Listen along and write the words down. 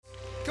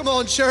Come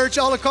on, church,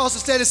 all across the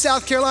state of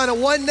South Carolina,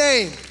 one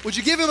name. Would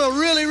you give him a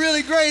really,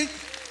 really great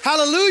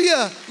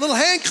hallelujah, little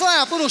hand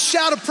clap, little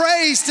shout of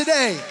praise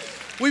today?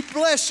 We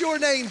bless your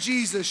name,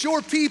 Jesus.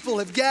 Your people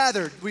have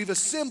gathered. We've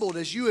assembled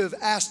as you have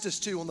asked us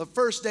to on the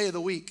first day of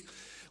the week.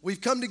 We've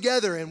come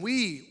together and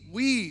we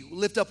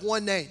lift up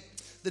one name,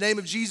 the name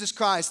of Jesus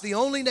Christ, the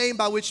only name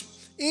by which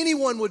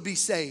anyone would be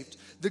saved.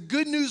 The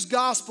good news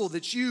gospel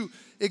that you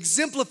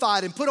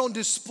exemplified and put on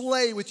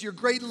display with your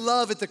great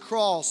love at the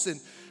cross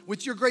and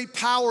with your great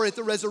power at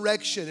the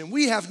resurrection. And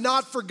we have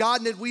not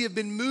forgotten it. We have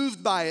been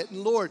moved by it.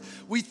 And Lord,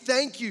 we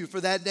thank you for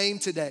that name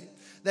today.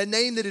 That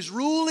name that is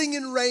ruling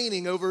and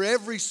reigning over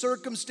every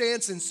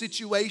circumstance and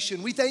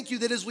situation. We thank you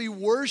that as we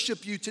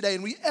worship you today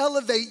and we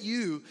elevate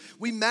you,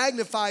 we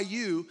magnify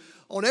you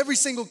on every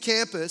single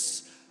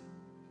campus,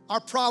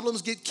 our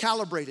problems get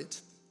calibrated.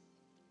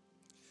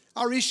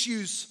 Our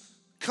issues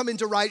come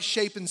into right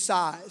shape and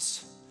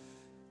size.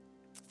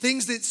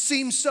 Things that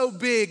seem so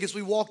big as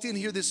we walked in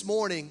here this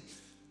morning,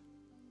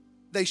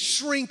 they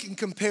shrink in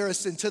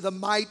comparison to the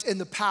might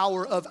and the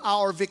power of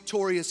our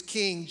victorious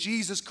King,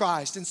 Jesus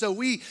Christ. And so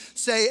we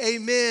say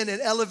amen and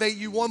elevate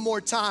you one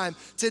more time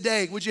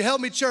today. Would you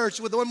help me, church,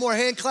 with one more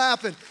hand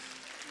clap? And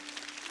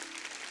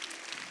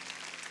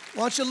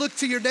why don't you look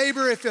to your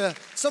neighbor?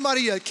 If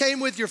somebody came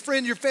with your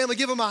friend, your family,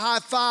 give them a high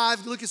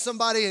five. Look at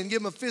somebody and give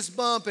them a fist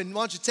bump. And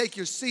why don't you take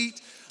your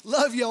seat?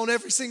 Love you on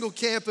every single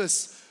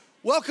campus.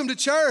 Welcome to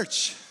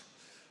church.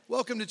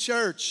 Welcome to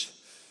church.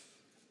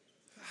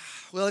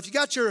 Well, if you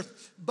got your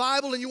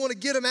Bible and you want to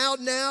get them out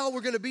now, we're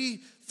going to be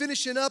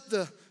finishing up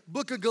the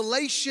book of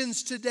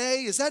Galatians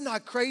today. Is that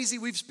not crazy?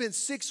 We've spent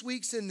 6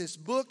 weeks in this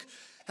book.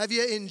 Have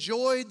you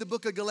enjoyed the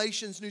book of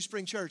Galatians, New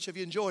Spring Church? Have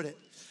you enjoyed it?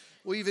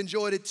 We've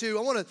enjoyed it too.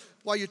 I want to,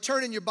 while you're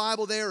turning your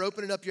Bible there,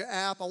 opening up your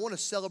app, I want to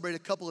celebrate a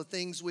couple of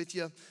things with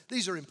you.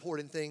 These are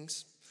important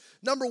things.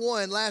 Number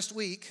one, last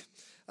week,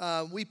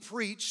 we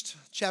preached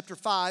chapter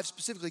 5,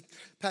 specifically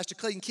Pastor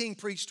Clayton King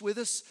preached with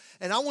us.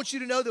 And I want you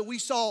to know that we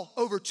saw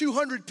over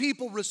 200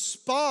 people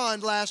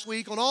respond last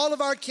week on all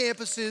of our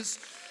campuses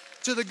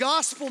to the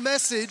gospel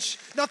message.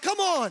 Now come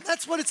on,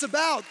 that's what it's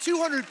about.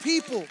 200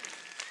 people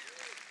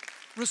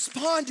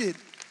responded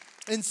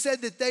and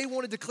said that they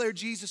want to declare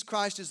Jesus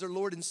Christ as their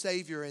Lord and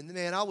Savior. And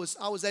man, I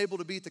was able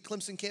to be at the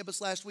Clemson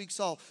campus last week,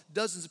 saw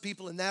dozens of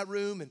people in that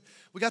room. And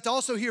we got to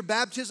also hear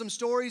baptism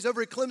stories.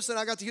 Over at Clemson,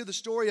 I got to hear the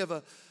story of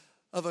a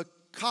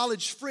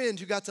college friend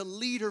who got to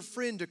lead her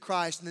friend to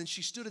Christ, and then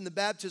she stood in the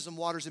baptism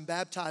waters and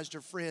baptized her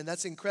friend.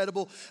 That's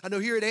incredible. I know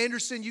here at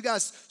Anderson, you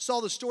guys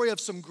saw the story of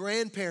some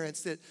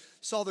grandparents that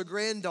saw their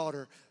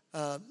granddaughter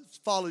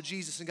follow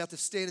Jesus and got to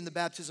stand in the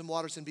baptism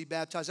waters and be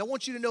baptized. I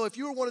want you to know if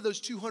you were one of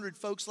those 200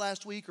 folks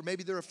last week, or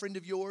maybe they're a friend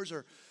of yours,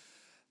 or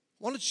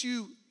why don't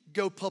you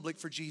go public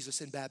for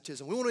Jesus in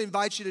baptism? We want to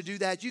invite you to do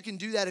that. You can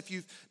do that if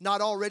you've not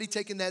already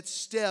taken that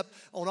step.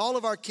 On all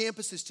of our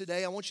campuses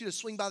today, I want you to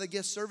swing by the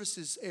guest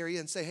services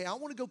area and say, hey, I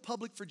want to go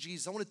public for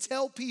Jesus. I want to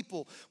tell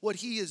people what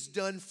he has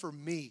done for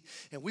me.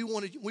 And we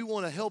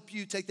want to help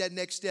you take that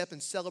next step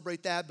and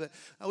celebrate that, but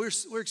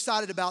we're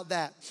excited about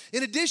that.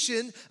 In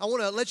addition, I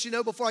want to let you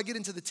know before I get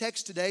into the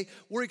text today,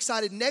 we're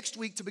excited next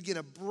week to begin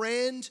a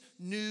brand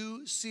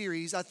new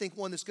series. I think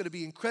one that's going to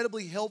be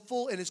incredibly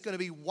helpful and it's going to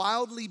be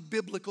wildly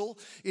biblical.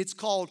 It's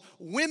called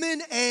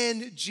Women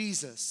and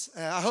Jesus.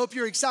 I hope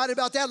you're excited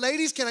about that.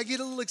 Ladies, can I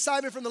get a little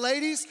excitement from the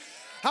ladies?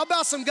 How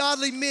about some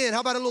godly men? How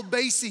about a little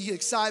bassy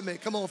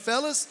excitement? Come on,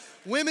 fellas.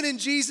 Women and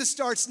Jesus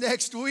starts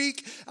next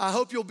week. I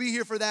hope you'll be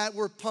here for that.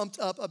 We're pumped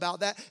up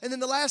about that. And then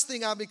the last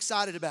thing I'm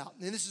excited about,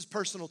 and this is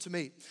personal to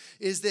me,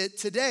 is that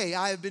today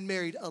I have been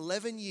married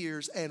 11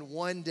 years and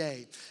 1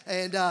 day.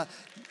 And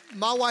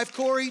my wife,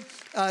 Corey,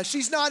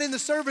 she's not in the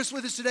service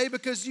with us today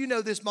because you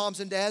know this, moms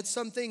and dads.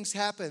 Some things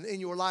happen in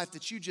your life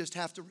that you just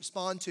have to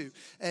respond to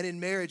and in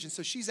marriage. And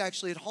so she's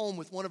actually at home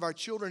with one of our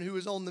children who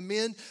is on the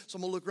mend. So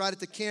I'm going to look right at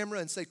the camera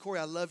and say, Corey,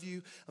 I love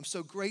you. I'm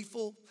so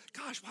grateful.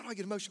 Gosh, why do I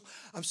get emotional?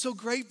 I'm so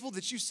grateful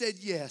that you said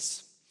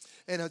yes.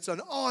 And it's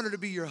an honor to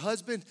be your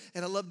husband,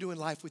 and I love doing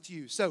life with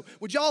you. So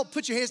would y'all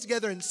put your hands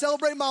together and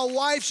celebrate my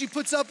wife? She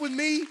puts up with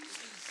me.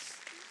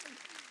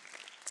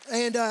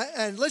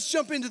 And let's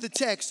jump into the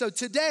text. So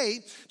today,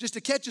 just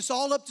to catch us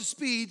all up to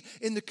speed,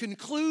 in the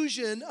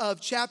conclusion of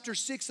chapter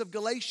 6 of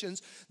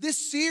Galatians,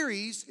 this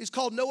series is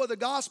called No Other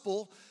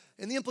Gospel.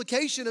 And the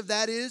implication of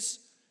that is,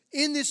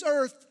 in this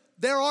earth,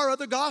 there are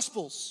other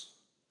gospels.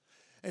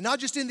 And not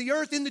just in the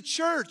earth, in the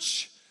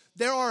church,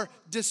 there are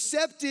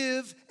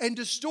deceptive and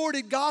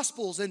distorted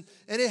gospels. And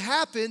it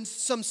happened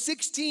some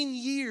 16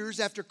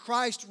 years after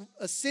Christ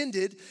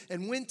ascended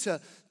and went to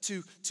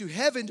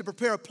heaven to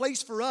prepare a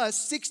place for us.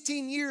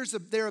 16 years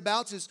of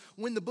thereabouts is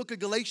when the book of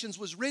Galatians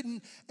was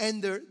written,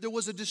 and there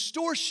was a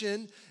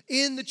distortion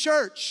in the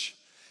church.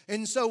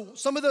 And so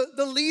some of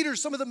the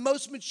leaders, some of the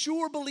most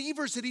mature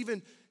believers had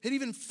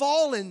even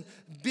fallen,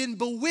 been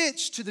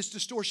bewitched to this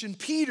distortion.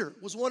 Peter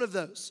was one of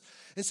those.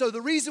 And so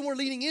the reason we're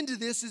leaning into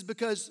this is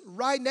because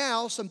right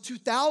now, some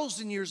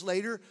 2,000 years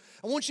later,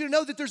 I want you to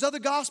know that there's other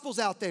gospels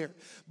out there.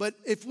 But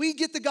if we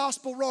get the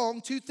gospel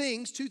wrong, two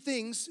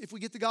things, if we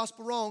get the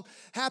gospel wrong,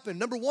 happen.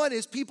 Number one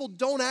is people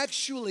don't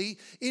actually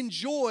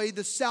enjoy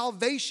the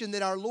salvation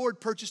that our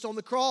Lord purchased on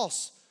the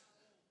cross.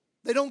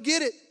 They don't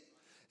get it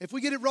if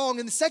we get it wrong.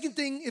 And the second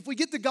thing, if we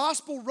get the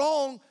gospel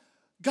wrong,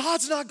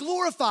 God's not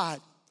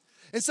glorified.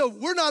 And so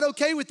we're not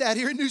okay with that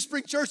here at New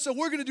Spring Church, so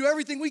we're going to do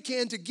everything we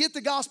can to get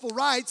the gospel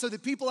right so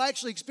that people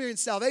actually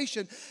experience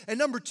salvation. And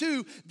number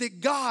two,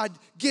 that God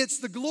gets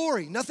the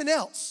glory, nothing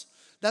else.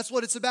 That's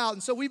what it's about.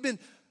 And so we've been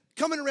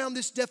coming around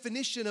this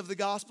definition of the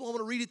gospel. I'm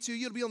going to read it to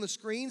you. It'll be on the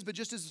screens, but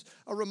just as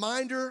a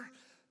reminder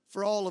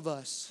for all of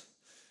us,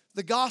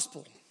 the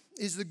gospel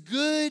is the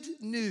good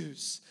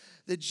news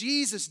that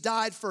Jesus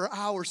died for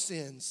our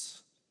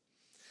sins.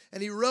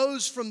 And he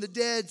rose from the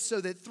dead so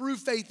that through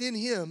faith in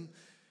him,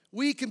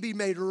 we can be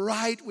made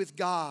right with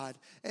God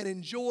and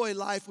enjoy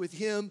life with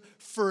him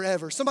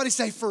forever. Somebody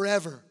say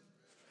forever.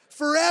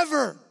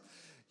 Forever.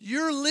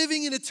 You're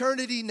living in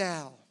eternity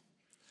now.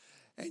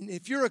 And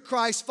if you're a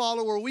Christ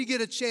follower, we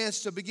get a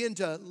chance to begin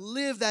to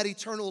live that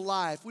eternal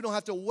life. We don't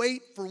have to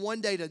wait for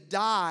one day to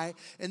die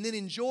and then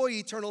enjoy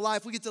eternal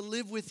life. We get to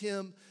live with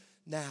him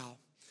now.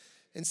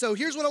 And so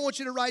here's what I want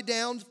you to write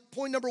down.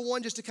 Point number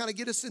one, just to kind of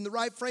get us in the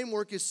right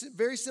framework, is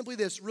very simply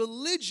this.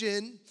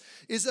 Religion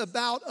is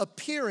about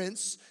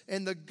appearance,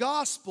 and the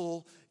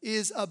gospel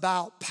is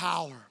about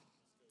power.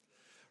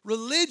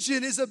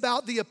 Religion is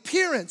about the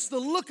appearance, the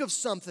look of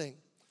something.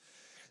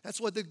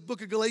 That's what the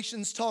book of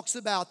Galatians talks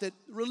about, that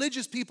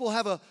religious people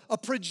have a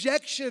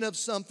projection of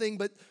something,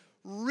 but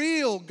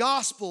real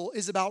gospel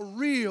is about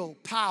real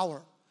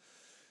power.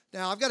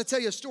 Now, I've got to tell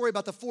you a story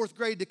about the fourth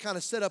grade to kind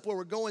of set up where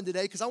we're going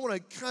today, because I want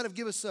to kind of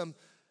give us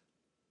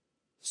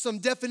some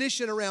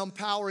definition around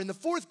power. In the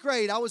fourth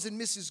grade, I was in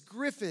Mrs.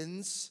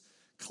 Griffin's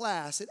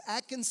class at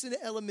Atkinson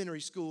Elementary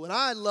School, and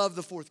I love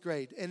the fourth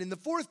grade. And in the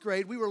fourth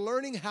grade, we were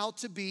learning how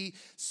to be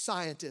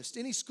scientists.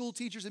 Any school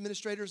teachers,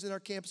 administrators in our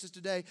campuses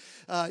today?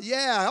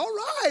 Yeah, all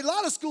right, a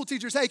lot of school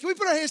teachers. Hey, can we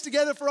put our hands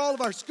together for all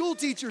of our school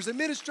teachers,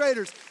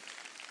 administrators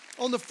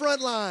on the front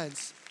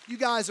lines? You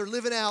guys are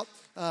living out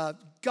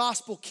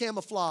gospel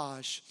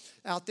camouflage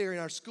out there in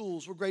our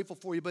schools. We're grateful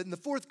for you. But in the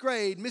fourth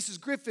grade,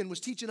 Mrs. Griffin was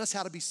teaching us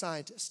how to be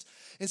scientists.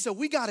 And so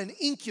we got an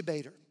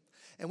incubator.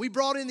 And we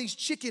brought in these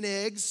chicken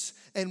eggs,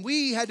 and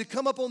we had to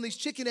come up on these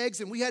chicken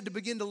eggs, and we had to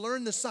begin to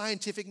learn the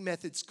scientific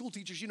method. School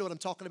teachers, you know what I'm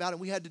talking about, and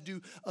we had to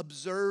do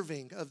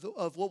observing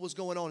of what was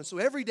going on. And so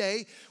every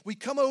day, we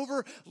come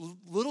over,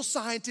 little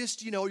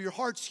scientist, you know, your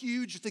heart's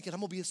huge. You're thinking, I'm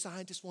going to be a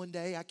scientist one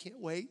day. I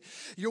can't wait.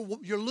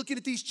 You're looking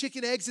at these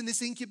chicken eggs in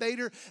this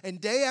incubator, and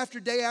day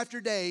after day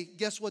after day,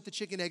 guess what the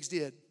chicken eggs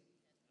did?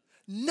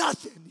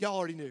 Nothing. Y'all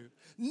already knew.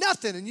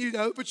 Nothing, and you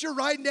know, but you're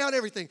writing down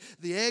everything.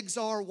 The eggs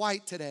are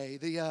white today.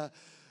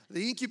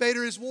 The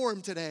incubator is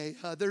warm today.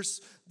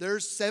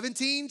 There's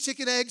 17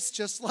 chicken eggs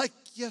just like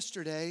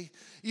yesterday.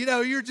 You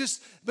know,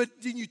 but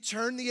then you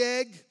turn the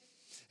egg,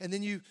 and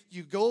then you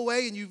go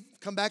away and you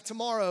come back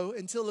tomorrow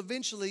until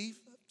eventually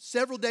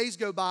several days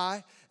go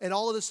by, and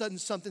all of a sudden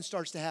something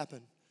starts to happen.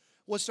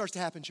 What starts to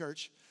happen,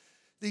 church?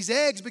 These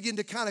eggs begin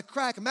to kind of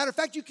crack. As a matter of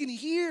fact, you can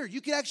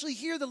actually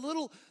hear the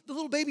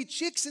little baby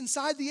chicks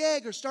inside the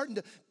egg are starting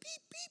to beep,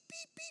 beep,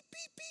 beep, beep,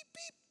 beep, beep,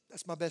 beep.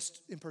 That's my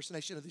best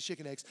impersonation of the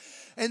chicken eggs.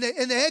 And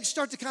the eggs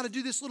start to kind of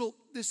do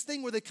this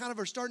thing where they kind of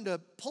are starting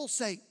to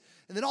pulsate.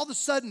 And then all of a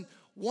sudden,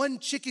 one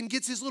chicken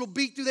gets his little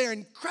beak through there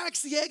and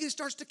cracks the egg, and it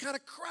starts to kind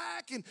of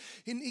crack, and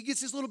he gets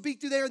his little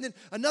beak through there, and then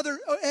another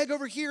egg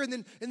over here,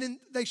 and then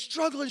they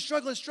struggle and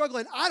struggle and struggle.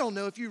 And I don't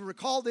know if you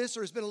recall this,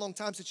 or it's been a long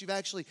time since you've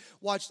actually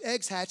watched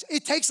eggs hatch.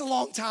 It takes a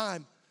long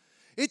time.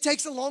 It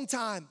takes a long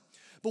time.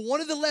 But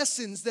one of the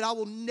lessons that I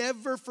will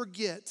never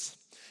forget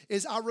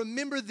is I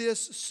remember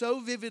this so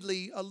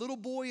vividly. A little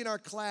boy in our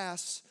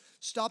class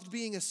stopped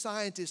being a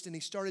scientist, and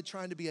he started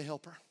trying to be a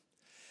helper.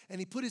 And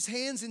he put his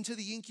hands into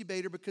the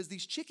incubator because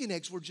these chicken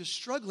eggs were just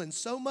struggling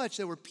so much.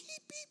 They were beep,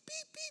 beep,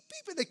 beep, beep,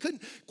 beep, and they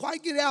couldn't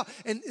quite get out.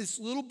 And this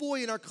little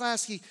boy in our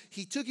class,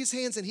 he took his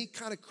hands and he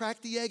kind of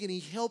cracked the egg, and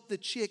he helped the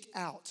chick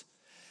out.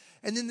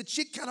 And then the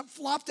chick kind of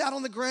flopped out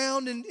on the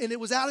ground, and it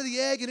was out of the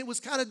egg, and it was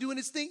kind of doing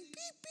its thing, beep,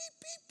 beep,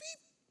 beep, beep.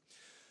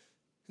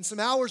 And some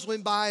hours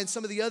went by, and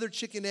some of the other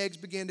chicken eggs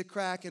began to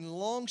crack. And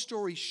long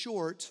story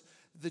short,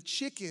 the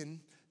chicken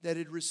that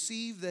had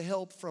received the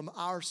help from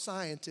our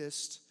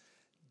scientist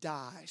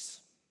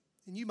dies.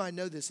 And you might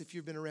know this if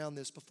you've been around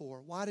this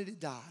before. Why did it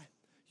die?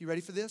 You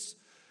ready for this?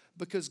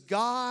 Because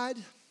God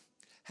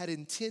had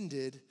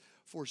intended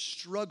for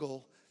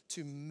struggle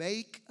to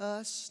make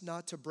us,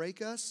 not to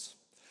break us.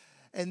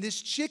 And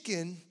this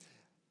chicken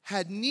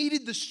had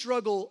needed the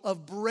struggle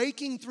of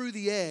breaking through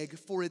the egg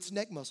for its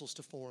neck muscles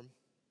to form.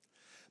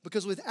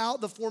 because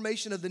without the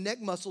formation of the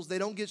neck muscles, they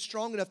don't get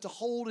strong enough to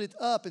hold it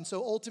up. And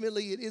so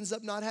ultimately, it ends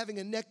up not having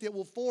a neck that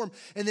will form.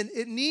 And then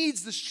it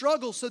needs the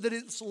struggle so that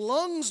its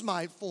lungs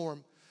might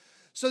form,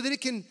 so that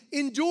it can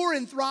endure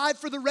and thrive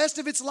for the rest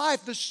of its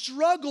life. The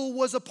struggle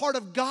was a part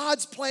of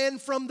God's plan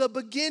from the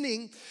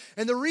beginning.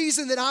 And the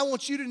reason that I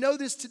want you to know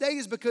this today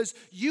is because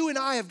you and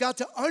I have got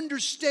to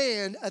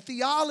understand a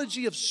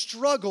theology of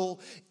struggle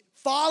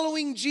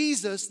following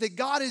Jesus that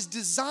God has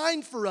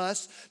designed for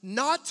us,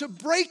 not to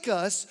break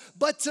us,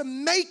 but to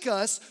make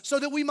us so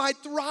that we might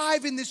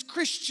thrive in this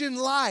Christian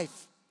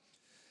life.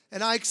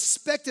 And I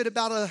expected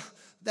about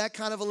that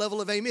kind of a level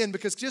of amen,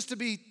 because just to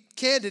be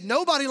candid,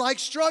 nobody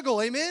likes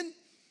struggle, amen?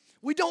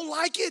 We don't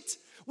like it.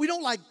 We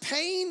don't like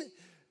pain.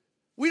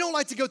 We don't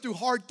like to go through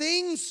hard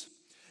things.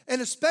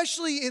 And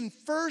especially in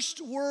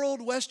first world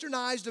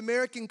westernized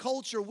American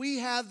culture, we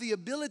have the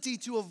ability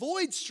to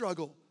avoid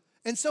struggle.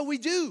 And so we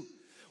do.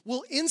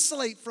 We'll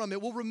insulate from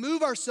it. We'll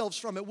remove ourselves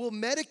from it. We'll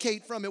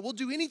medicate from it. We'll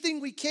do anything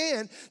we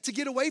can to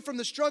get away from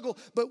the struggle.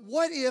 But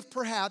what if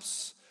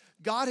perhaps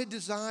God had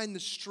designed the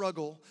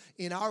struggle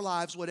in our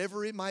lives,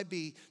 whatever it might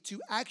be, to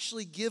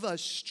actually give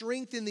us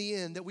strength in the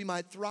end that we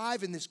might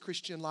thrive in this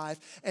Christian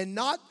life, and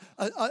not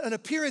an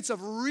appearance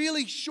of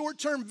really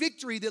short-term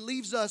victory that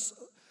leaves us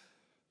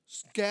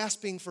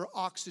gasping for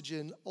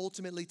oxygen,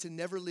 ultimately to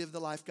never live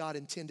the life God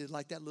intended,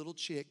 like that little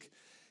chick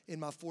in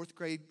my 4th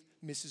grade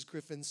Mrs.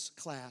 Griffin's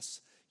class.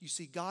 You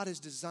see, God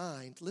has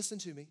designed, listen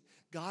to me,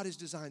 God has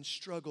designed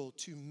struggle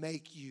to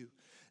make you,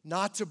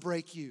 not to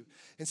break you.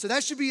 And so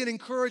that should be an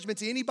encouragement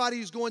to anybody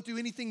who's going through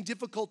anything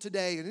difficult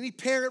today, and any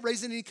parent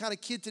raising any kind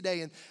of kid today.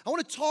 And I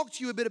want to talk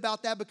to you a bit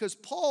about that, because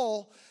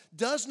Paul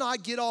does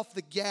not get off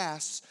the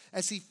gas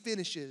as he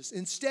finishes.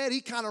 Instead,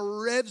 he kind of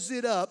revs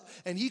it up,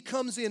 and he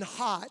comes in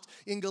hot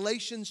in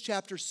Galatians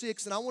chapter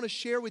 6. And I want to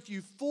share with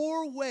you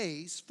 4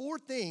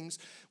 things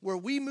where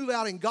we move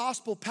out in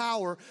gospel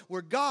power,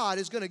 where God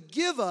is going to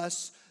give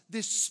us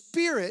this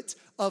spirit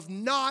of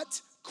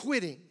not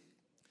quitting.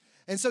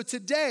 And so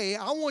today,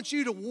 I want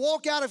you to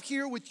walk out of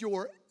here with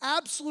your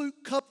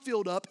absolute cup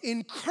filled up,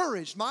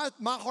 encouraged. My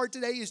heart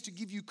today is to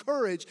give you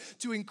courage,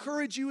 to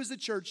encourage you as a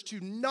church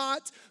to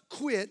not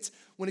quit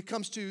when it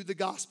comes to the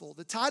gospel.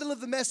 The title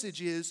of the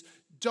message is,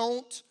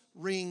 Don't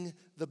Ring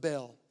the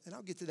Bell. And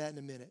I'll get to that in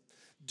a minute.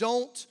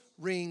 Don't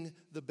ring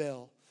the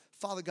bell.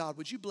 Father God,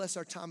 would you bless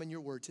our time in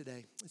your word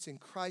today? It's in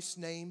Christ's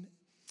name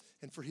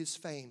and for his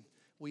fame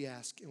we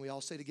ask. And we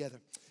all say together,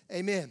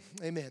 amen,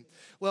 amen.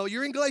 Well,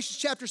 you're in Galatians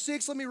chapter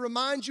 6. Let me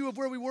remind you of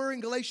where we were in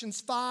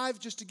Galatians 5,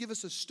 just to give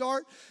us a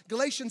start.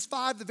 Galatians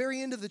 5, the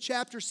very end of the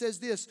chapter says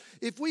this: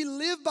 if we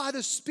live by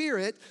the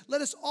Spirit,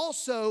 let us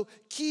also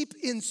keep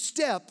in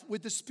step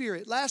with the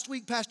Spirit. Last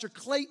week, Pastor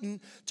Clayton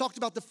talked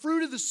about the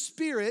fruit of the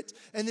Spirit,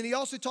 and then he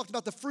also talked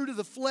about the fruit of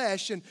the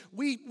flesh. And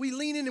we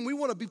lean in and we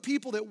want to be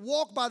people that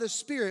walk by the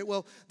Spirit.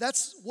 Well,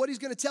 that's what he's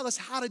going to tell us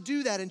how to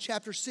do that in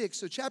chapter 6.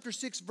 So chapter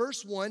 6,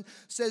 verse 1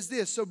 says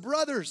this: so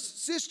brothers,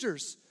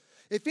 sisters,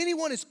 if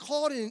anyone is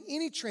caught in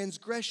any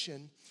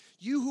transgression,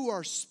 you who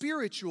are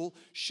spiritual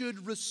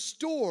should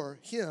restore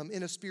him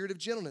in a spirit of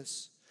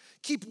gentleness.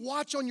 Keep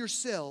watch on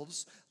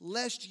yourselves,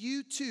 lest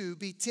you too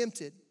be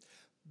tempted.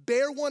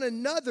 Bear one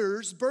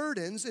another's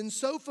burdens, and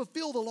so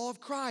fulfill the law of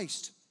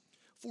Christ.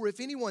 For if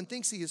anyone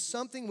thinks he is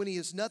something when he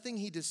is nothing,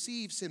 he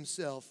deceives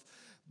himself.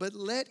 But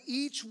let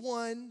each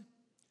one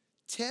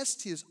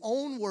test his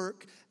own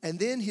work, and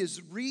then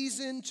his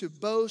reason to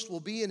boast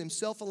will be in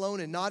himself alone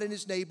and not in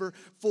his neighbor,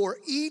 for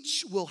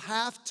each will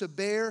have to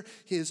bear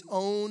his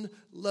own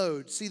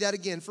load. See that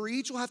again. For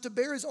each will have to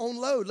bear his own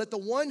load. Let the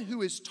one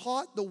who is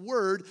taught the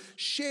word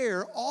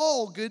share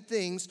all good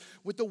things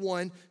with the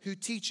one who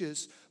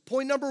teaches.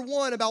 Point number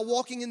 1 about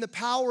walking in the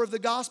power of the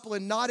gospel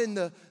and not in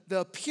the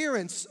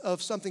appearance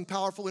of something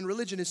powerful in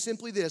religion is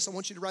simply this. I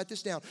want you to write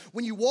this down.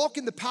 When you walk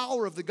in the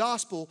power of the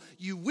gospel,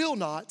 you will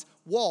not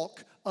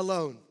walk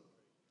alone.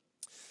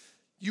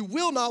 You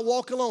will not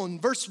walk alone.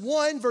 Verse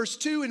 1, verse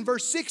 2, and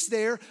verse 6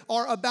 there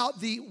are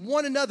about the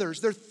one another's.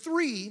 There are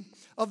 3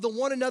 of the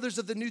one another's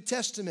of the New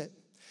Testament.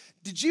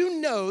 Did you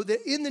know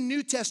that in the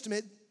New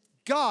Testament,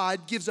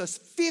 God gives us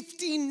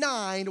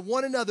 59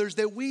 one another's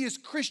that we as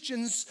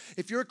Christians,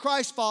 if you're a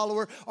Christ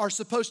follower, are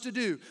supposed to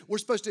do? We're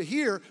supposed to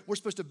hear, we're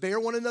supposed to bear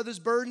one another's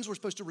burdens, we're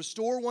supposed to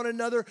restore one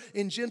another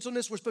in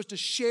gentleness, we're supposed to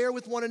share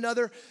with one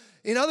another.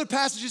 In other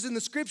passages in the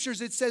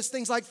scriptures, it says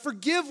things like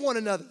forgive one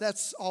another.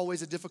 That's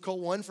always a difficult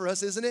one for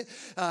us, isn't it?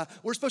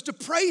 We're supposed to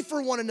pray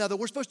for one another.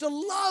 We're supposed to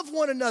love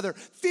one another.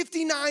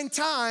 59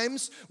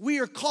 times we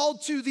are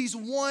called to these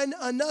one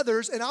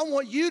another's, and I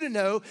want you to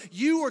know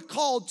you are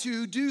called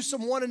to do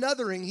some one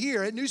anothering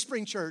here at New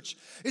Spring Church.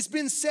 It's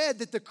been said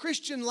that the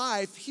Christian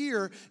life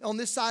here on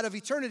this side of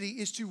eternity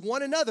is to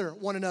one another.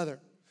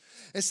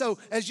 And so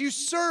as you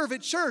serve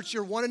at church,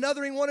 you're one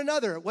anothering one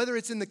another, whether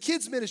it's in the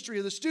kids ministry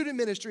or the student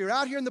ministry or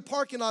out here in the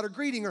parking lot or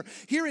greeting or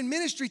here in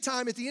ministry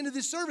time at the end of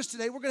this service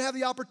today, we're going to have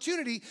the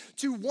opportunity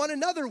to one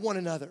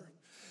another.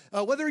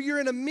 Whether you're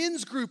in a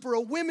men's group or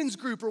a women's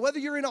group or whether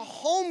you're in a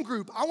home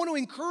group, I want to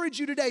encourage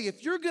you today,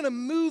 if you're going to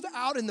move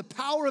out in the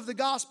power of the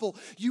gospel,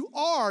 you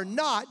are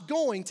not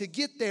going to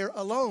get there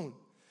alone.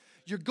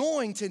 You're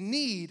going to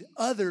need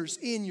others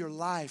in your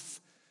life.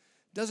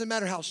 Doesn't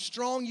matter how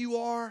strong you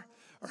are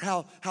or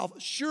how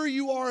sure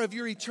you are of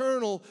your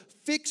eternal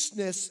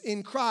fixedness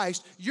in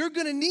Christ, you're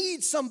going to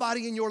need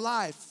somebody in your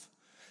life.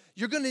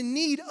 You're going to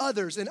need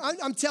others. And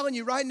I'm telling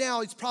you right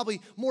now, it's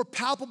probably more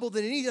palpable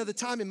than any other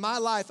time in my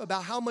life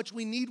about how much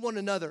we need one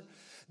another.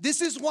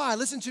 This is why,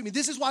 listen to me,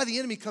 this is why the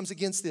enemy comes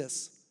against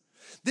this.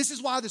 This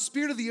is why the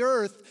spirit of the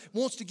earth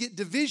wants to get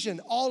division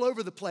all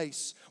over the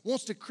place,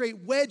 wants to create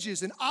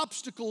wedges and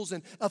obstacles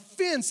and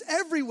offense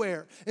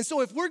everywhere. And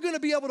so if we're going to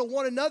be able to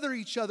one another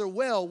each other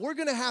well, we're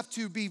going to have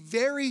to be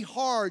very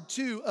hard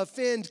to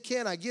offend.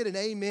 Can I get an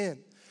amen?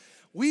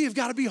 We've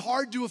got to be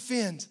hard to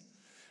offend.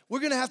 We're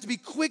going to have to be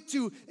quick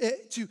to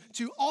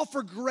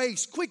offer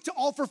grace, quick to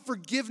offer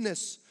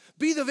forgiveness.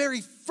 Be the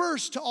very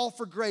first to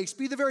offer grace.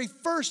 Be the very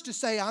first to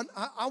say,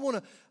 I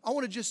want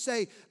to just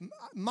say,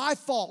 my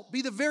fault.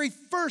 Be the very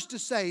first to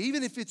say,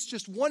 even if it's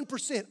just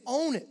 1%,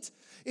 own it.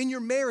 In your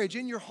marriage,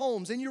 in your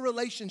homes, in your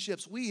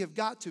relationships, we have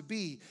got to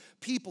be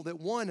people that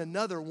one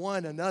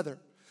another.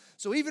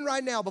 So even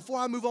right now, before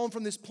I move on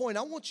from this point,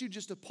 I want you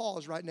just to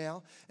pause right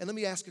now and let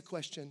me ask a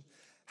question.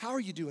 How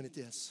are you doing at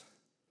this?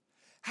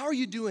 How are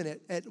you doing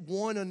it at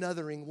one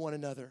anothering one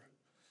another?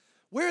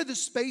 Where are the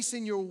space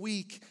in your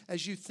week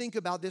as you think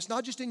about this,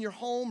 not just in your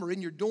home or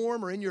in your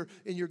dorm or in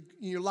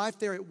your life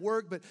there at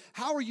work, but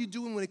how are you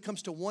doing when it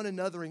comes to one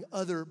anothering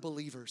other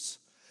believers,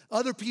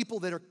 other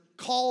people that are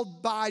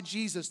called by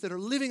Jesus, that are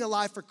living a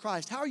life for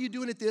Christ? How are you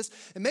doing at this?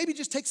 And maybe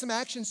just take some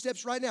action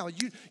steps right now.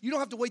 You don't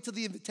have to wait till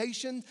the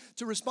invitation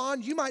to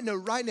respond. You might know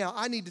right now,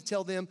 I need to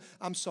tell them,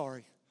 I'm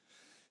sorry.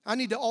 I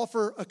need to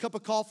offer a cup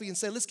of coffee and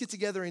say, let's get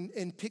together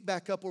and pick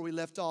back up where we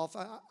left off.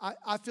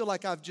 I feel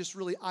like I've just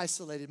really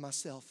isolated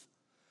myself.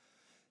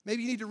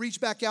 Maybe you need to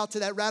reach back out to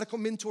that radical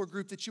mentor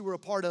group that you were a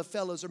part of,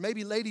 fellas. Or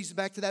maybe ladies,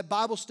 back to that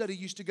Bible study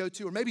you used to go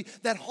to. Or maybe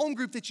that home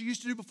group that you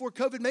used to do before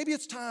COVID. Maybe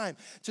it's time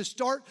to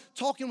start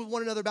talking with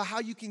one another about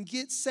how you can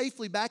get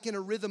safely back in a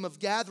rhythm of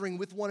gathering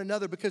with one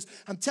another. Because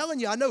I'm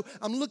telling you, I know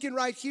I'm looking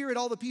right here at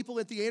all the people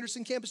at the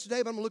Anderson campus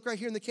today, but I'm going to look right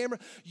here in the camera.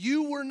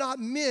 You were not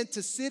meant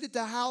to sit at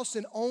the house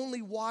and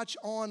only watch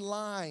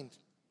online.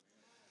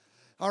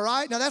 All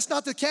right, now that's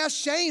not to cast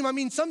shame. I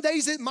mean, some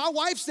days my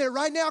wife's there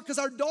right now because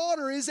our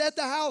daughter is at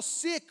the house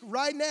sick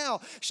right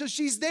now. So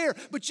she's there.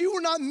 But you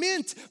were not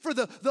meant for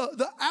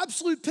the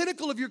absolute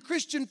pinnacle of your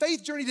Christian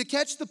faith journey to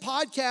catch the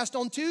podcast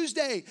on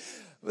Tuesday.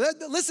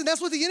 Listen,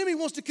 that's what the enemy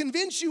wants to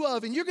convince you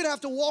of, and you're going to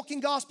have to walk in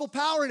gospel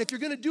power, and if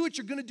you're going to do it,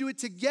 you're going to do it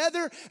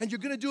together, and you're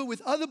going to do it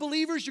with other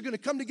believers. You're going to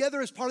come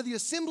together as part of the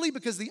assembly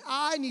because the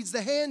eye needs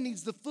the hand,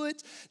 needs the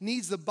foot,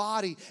 needs the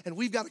body, and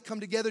we've got to come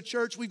together,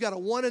 church. We've got to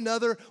one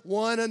another.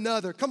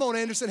 Come on,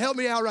 Anderson, help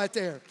me out right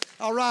there.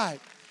 All right,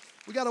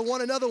 we got to one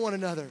another. All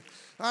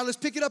right, let's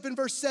pick it up in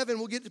verse 7.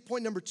 We'll get to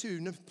point number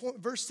 2.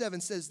 Verse 7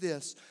 says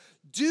this,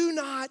 do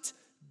not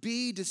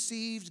be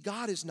deceived.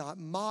 God is not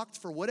mocked.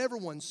 For whatever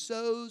one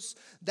sows,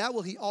 that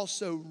will he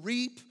also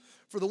reap.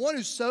 For the one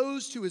who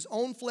sows to his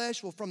own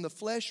flesh will from the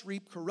flesh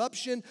reap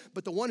corruption,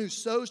 but the one who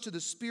sows to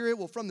the Spirit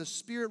will from the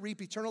Spirit reap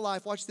eternal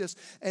life. Watch this.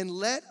 And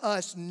let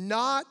us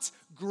not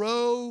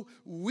grow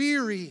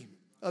weary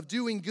of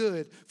doing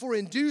good, for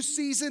in due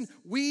season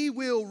we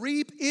will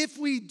reap if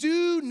we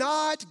do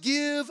not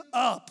give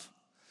up.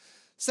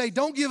 Say,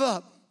 don't give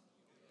up.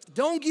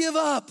 Don't give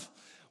up.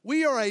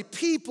 We are a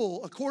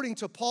people, according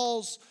to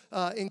Paul's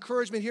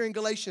encouragement here in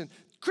Galatians,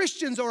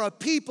 Christians are a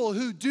people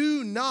who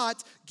do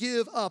not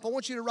give up. I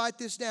want you to write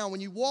this down.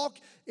 When you walk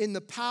in the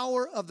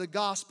power of the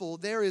gospel,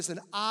 there is an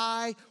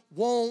I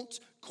won't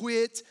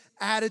quit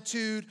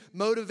attitude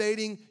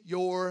motivating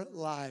your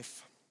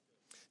life.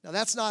 Now,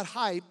 that's not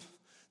hype.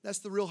 That's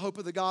the real hope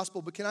of the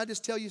gospel. But can I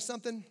just tell you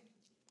something?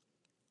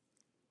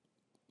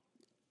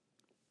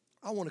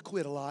 I want to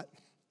quit a lot.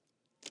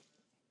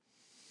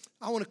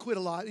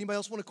 Anybody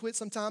else want to quit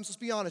sometimes? Let's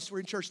be honest. We're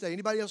in church today.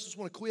 Anybody else just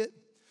want to quit?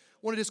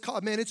 Want to just call,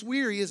 man, it's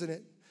weary, isn't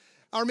it?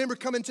 I remember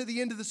coming to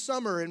the end of the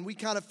summer and we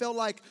kind of felt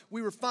like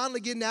we were finally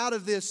getting out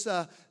of this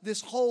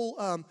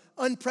whole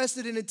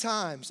unprecedented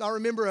times. I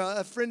remember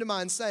a friend of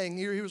mine saying,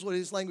 here's what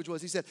his language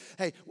was. He said,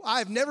 hey,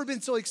 I've never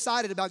been so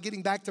excited about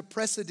getting back to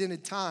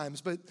precedented times,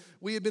 but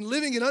we have been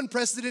living in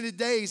unprecedented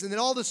days, and then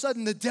all of a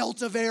sudden the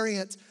Delta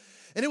variant.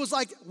 And it was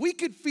like we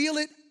could feel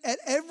it at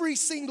every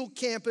single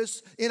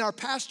campus in our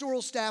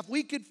pastoral staff.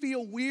 We could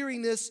feel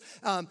weariness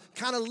kind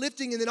of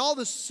lifting. And then all of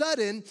a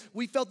sudden,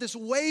 we felt this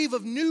wave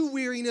of new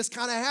weariness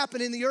kind of happen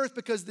in the earth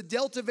because the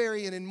Delta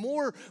variant and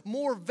more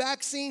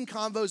vaccine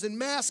convos and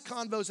mask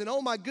convos. And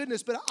oh my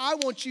goodness, but I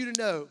want you to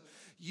know,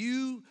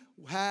 you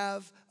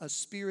have a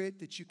spirit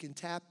that you can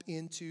tap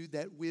into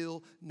that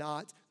will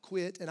not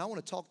quit. And I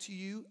want to talk to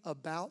you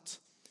about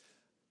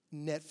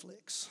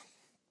Netflix.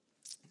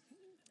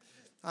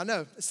 I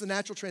know, it's the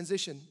natural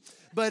transition.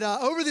 But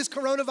over this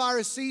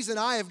coronavirus season,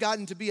 I have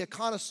gotten to be a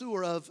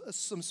connoisseur of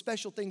some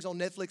special things on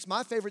Netflix.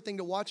 My favorite thing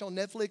to watch on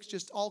Netflix,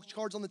 just all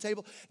cards on the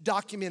table,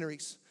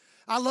 documentaries.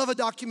 I love a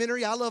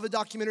documentary. I love a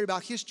documentary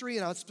about history,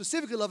 and I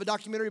specifically love a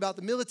documentary about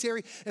the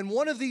military. And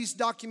one of these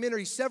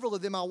documentaries, several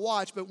of them I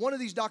watched, but one of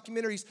these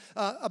documentaries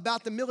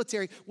about the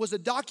military was a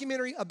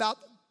documentary about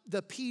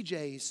the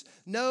PJs.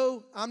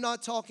 No, I'm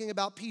not talking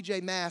about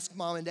PJ Masks,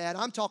 Mom and Dad.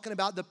 I'm talking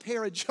about the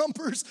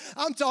parajumpers.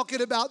 I'm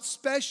talking about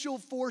special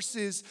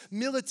forces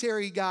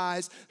military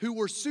guys who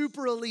were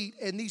super elite.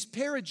 And these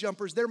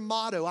parajumpers, their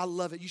motto, I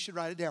love it. You should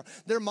write it down.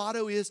 Their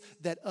motto is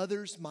that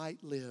others might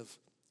live.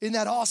 Isn't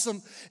that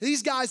awesome?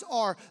 These guys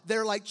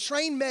they're like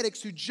trained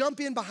medics who jump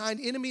in behind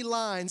enemy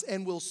lines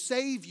and will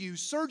save you,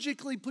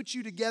 surgically put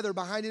you together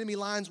behind enemy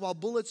lines while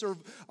bullets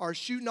are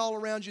shooting all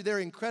around you. They're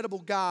incredible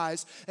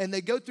guys, and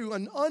they go through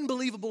an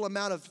unbelievable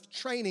amount of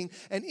training.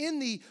 And in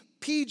the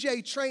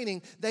PJ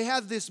training, they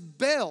have this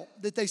bell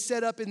that they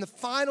set up in the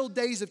final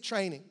days of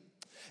training.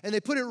 And they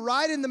put it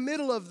right in the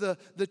middle of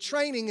the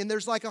training, and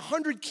there's like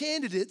 100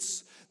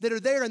 candidates that are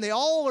there, and they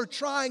all are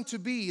trying to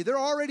be. They're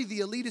already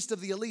the elitist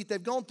of the elite.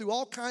 They've gone through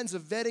all kinds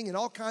of vetting and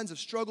all kinds of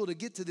struggle to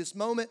get to this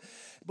moment.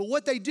 But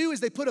what they do is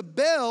they put a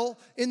bell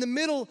in the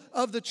middle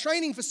of the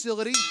training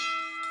facility,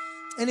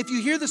 and if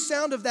you hear the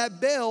sound of that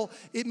bell,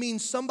 it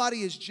means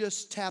somebody is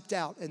just tapped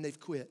out and they've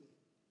quit.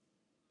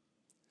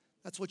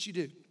 That's what you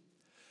do.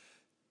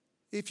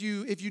 If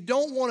you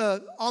don't want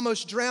to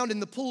almost drown in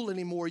the pool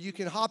anymore, you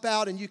can hop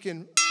out and you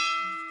can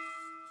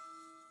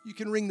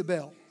ring the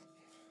bell.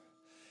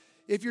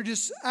 If you're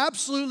just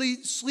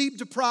absolutely sleep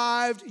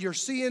deprived, you're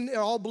seeing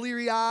all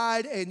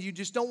bleary-eyed, and you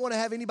just don't want to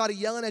have anybody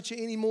yelling at you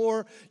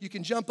anymore, you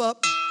can jump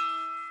up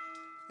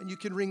and you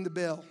can ring the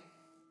bell.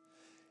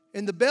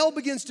 And the bell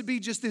begins to be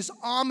just this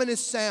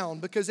ominous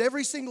sound, because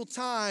every single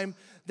time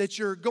that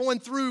you're going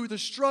through the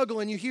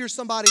struggle and you hear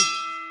somebody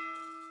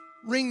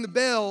ring the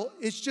bell,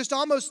 it's just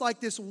almost like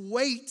this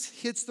weight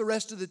hits the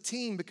rest of the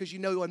team, because you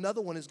know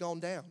another one has gone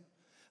down.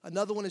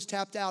 Another one is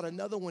tapped out.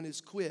 Another one is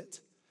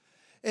quit.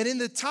 And in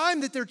the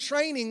time that they're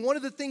training, one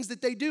of the things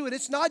that they do, and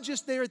it's not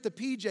just there at the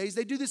PJs,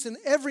 they do this in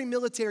every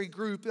military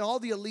group, and all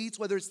the elites,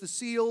 whether it's the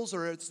SEALs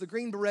or it's the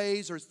Green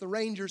Berets or it's the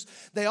Rangers,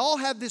 they all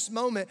have this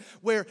moment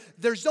where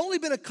there's only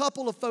been a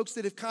couple of folks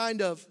that have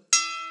kind of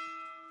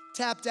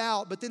tapped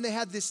out, but then they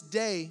have this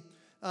day.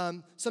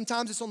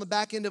 Sometimes it's on the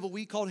back end of a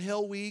week called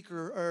Hell Week,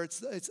 or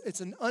it's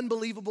an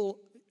unbelievable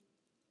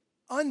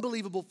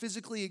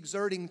physically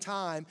exerting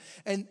time.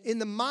 And in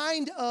the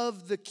mind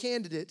of the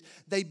candidate,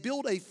 they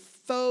build a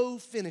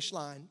faux finish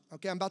line.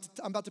 Okay, I'm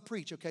about to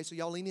preach, okay, so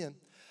y'all lean in.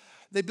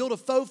 They build a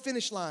faux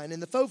finish line,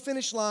 and the faux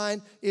finish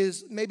line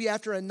is maybe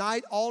after a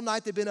night, all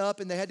night they've been up,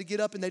 and they had to get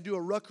up and they do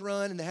a ruck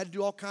run, and they had to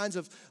do all kinds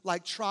of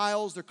like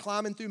trials. They're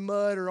climbing through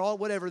mud or all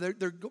whatever.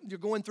 You're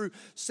going through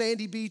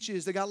sandy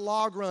beaches. They got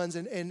log runs,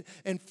 and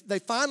they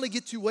finally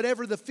get to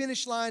whatever the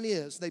finish line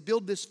is. They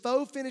build this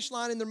faux finish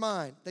line in their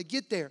mind. They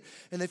get there,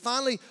 and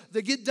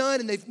they get done,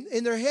 and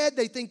in their head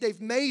they think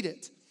they've made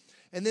it.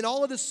 And then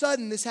all of a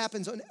sudden, this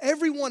happens on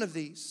every one of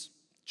these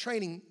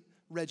training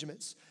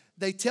regiments.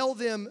 They tell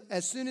them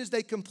as soon as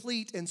they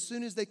complete and as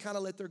soon as they kind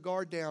of let their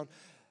guard down,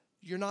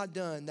 you're not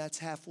done, that's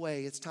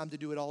halfway. It's time to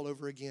do it all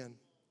over again.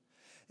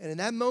 And in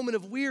that moment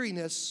of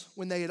weariness,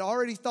 when they had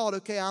already thought,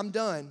 okay, I'm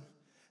done,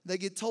 they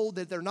get told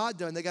that they're not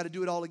done. They got to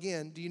do it all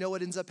again. Do you know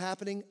what ends up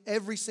happening?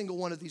 Every single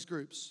one of these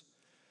groups,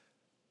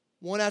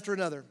 one after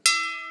another.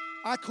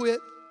 I quit.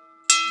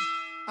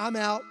 I'm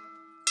out.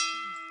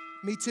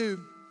 Me too.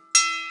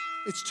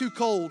 It's too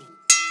cold.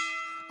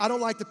 I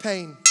don't like the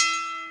pain.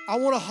 I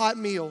want a hot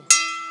meal.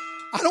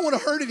 I don't want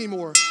to hurt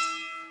anymore.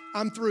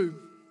 I'm through.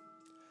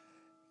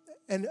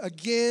 And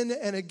again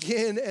and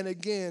again and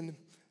again,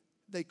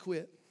 they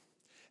quit.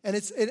 And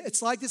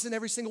it's like this in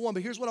every single one.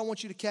 But here's what I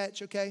want you to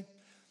catch, okay?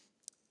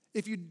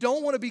 If you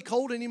don't want to be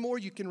cold anymore,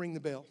 you can ring the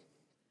bell.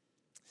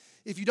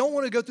 If you don't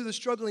want to go through the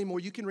struggle anymore,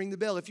 you can ring the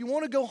bell. If you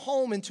want to go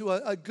home into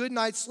a good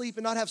night's sleep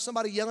and not have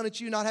somebody yelling at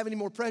you, not have any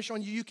more pressure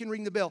on you, you can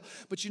ring the bell.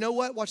 But you know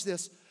what? Watch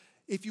this.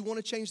 If you want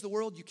to change the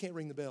world, you can't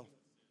ring the bell.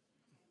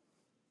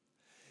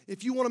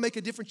 If you want to make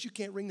a difference, you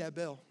can't ring that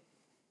bell.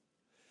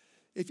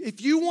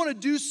 If you want to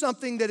do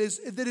something that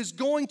is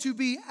going to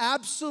be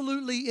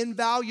absolutely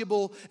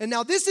invaluable, and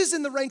now this is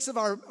in the ranks of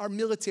our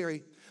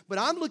military, but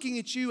I'm looking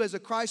at you as a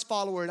Christ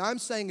follower, and I'm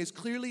saying as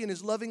clearly and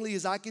as lovingly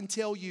as I can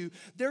tell you,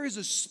 there is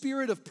a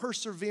spirit of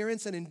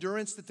perseverance and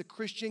endurance that the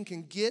Christian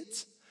can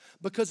get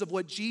because of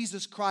what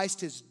Jesus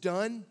Christ has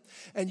done.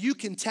 And you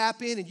can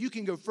tap in and you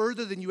can go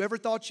further than you ever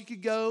thought you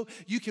could go.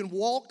 You can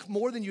walk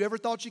more than you ever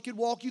thought you could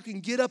walk. You can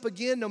get up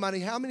again no matter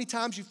how many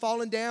times you've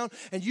fallen down.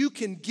 And you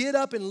can get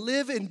up and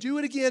live and do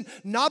it again,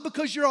 not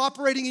because you're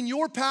operating in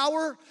your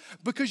power,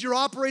 because you're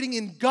operating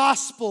in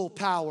gospel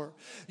power.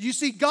 You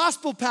see,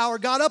 gospel power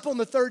got up on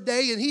the third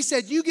day and he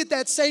said, you get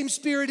that same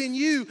spirit in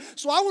you.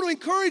 So I want to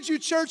encourage you,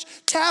 church,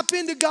 tap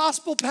into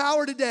gospel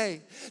power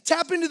today.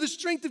 Tap into the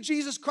strength of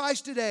Jesus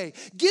Christ today.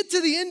 Get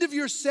to the end of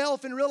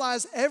yourself and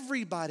realize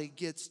everybody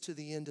gets to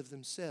the end of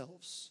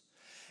themselves.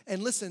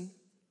 And listen,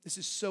 This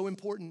is so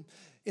important.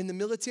 In the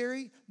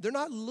military, they're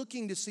not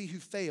looking to see who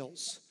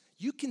fails.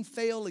 You can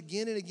fail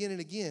again and again and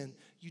again.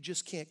 You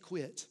just can't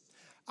quit.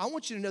 I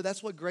want you to know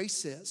that's what grace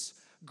says.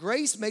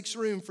 Grace makes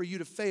room for you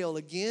to fail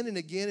again and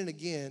again and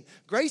again.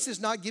 Grace is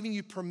not giving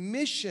you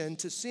permission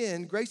to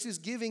sin. Grace is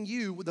giving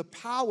you the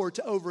power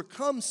to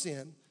overcome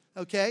sin.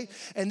 Okay?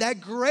 And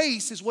that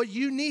grace is what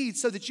you need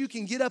so that you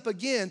can get up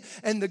again.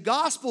 And the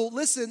gospel,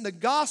 listen, the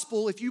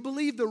gospel, if you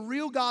believe the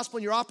real gospel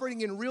and you're operating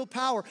in real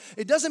power,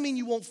 it doesn't mean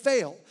you won't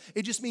fail.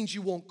 It just means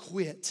you won't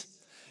quit.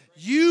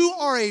 You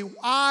are a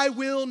I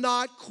will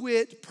not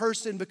quit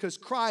person because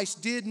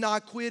Christ did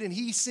not quit and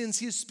He sends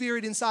His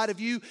Spirit inside of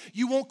you.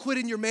 You won't quit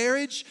in your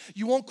marriage.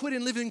 You won't quit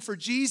in living for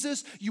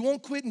Jesus. You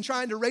won't quit in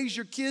trying to raise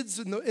your kids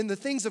in the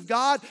things of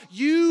God.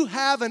 You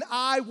have an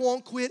I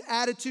won't quit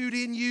attitude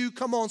in you.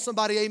 Come on,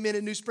 somebody, amen,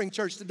 at New Spring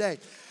Church today.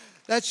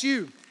 That's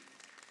you.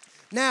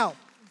 Now,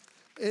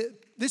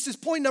 this is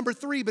point number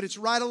 3, but it's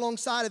right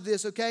alongside of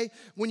this, okay?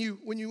 When you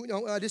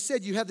I just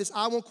said you have this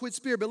I won't quit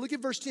spirit, but look at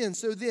verse 10.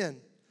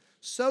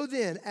 So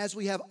then, as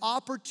we have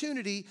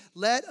opportunity,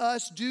 let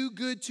us do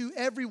good to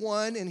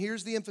everyone, and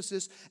here's the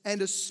emphasis,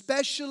 and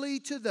especially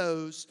to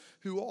those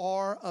who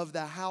are of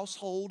the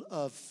household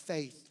of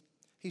faith.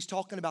 He's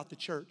talking about the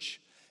church.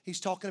 He's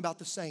talking about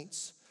the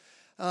saints.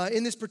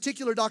 In this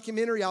particular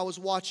documentary I was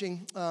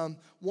watching,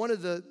 one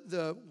of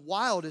the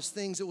wildest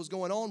things that was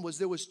going on was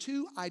there was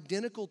 2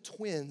 identical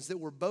twins that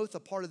were both a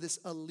part of this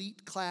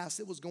elite class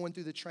that was going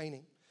through the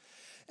training.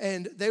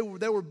 And they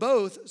were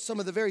both some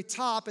of the very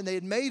top, and they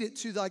had made it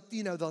to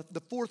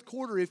the fourth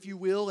quarter, if you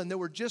will, and they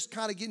were just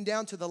kind of getting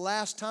down to the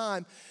last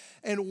time.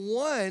 And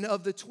one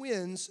of the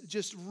twins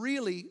just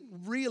really,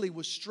 really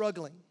was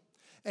struggling.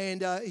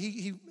 And I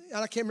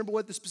can't remember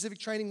what the specific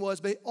training was,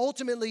 but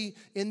ultimately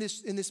in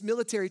this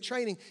military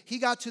training, he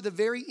got to the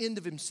very end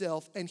of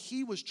himself, and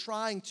he was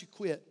trying to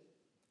quit.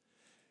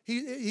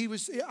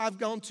 I've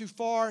gone too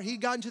far.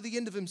 He'd gotten to the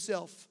end of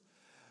himself.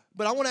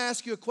 But I want to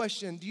ask you a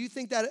question. Do you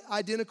think that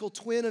identical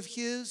twin of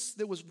his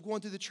that was going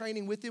through the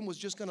training with him was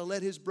just going to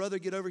let his brother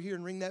get over here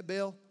and ring that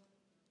bell?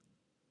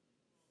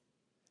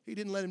 He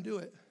didn't let him do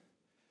it.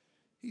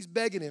 He's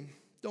begging him,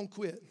 don't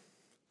quit.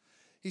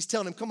 He's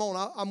telling him, come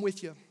on, I'm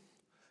with you.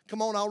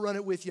 Come on, I'll run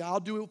it with you.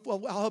 I'll do it.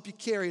 I'll help you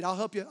carry it. I'll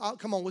help you.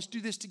 Come on, let's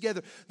do this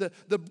together.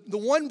 The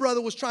one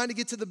brother was trying to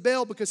get to the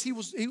bell because he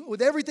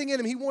with everything in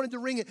him, he wanted to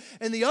ring it.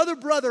 And the other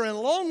brother, and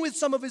along with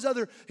some of his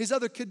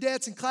other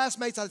cadets and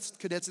classmates,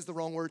 cadets is the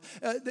wrong word,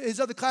 his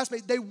other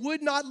classmates, they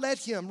would not let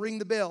him ring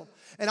the bell.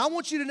 And I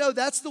want you to know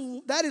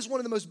that is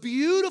one of the most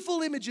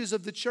beautiful images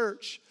of the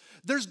church.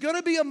 There's going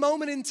to be a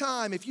moment in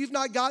time, if you've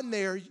not gotten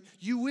there,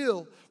 you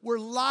will, where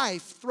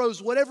life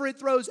throws whatever it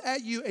throws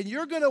at you, and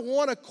you're going to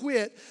want to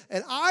quit.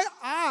 And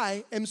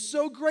I am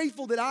so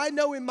grateful that I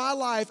know in my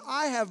life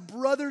I have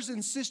brothers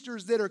and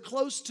sisters that are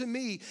close to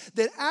me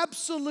that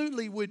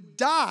absolutely would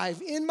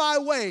dive in my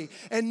way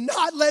and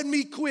not let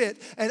me quit.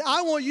 And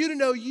I want you to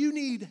know you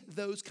need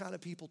those kind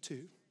of people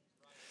too.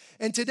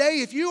 And today,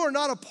 if you are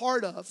not a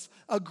part of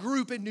a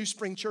group at New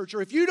Spring Church,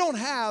 or if you don't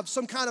have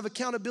some kind of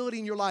accountability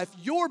in your life,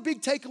 your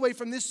big takeaway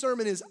from this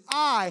sermon is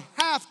I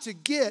have to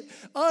get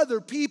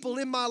other people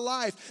in my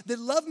life that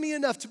love me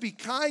enough to be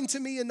kind to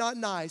me and not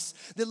nice,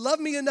 that love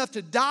me enough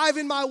to dive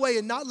in my way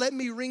and not let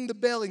me ring the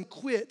bell and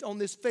quit on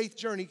this faith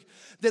journey,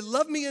 that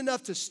love me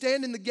enough to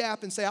stand in the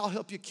gap and say, I'll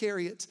help you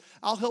carry it.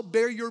 I'll help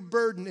bear your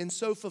burden and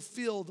so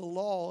fulfill the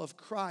law of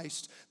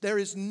Christ. There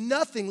is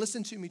nothing,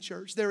 listen to me,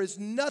 church, there is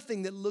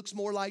nothing that looks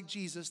more like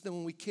Jesus than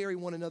when we carry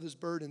one another's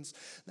burdens.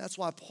 That's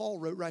why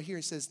Paul wrote right here,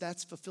 he says,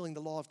 that's fulfilling the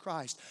law of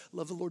Christ.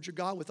 Love the Lord your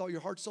God with all your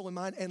heart, soul, and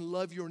mind, and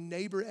love your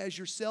neighbor as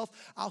yourself.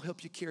 I'll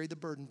help you carry the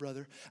burden,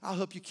 brother. I'll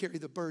help you carry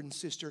the burden,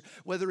 sister.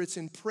 Whether it's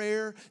in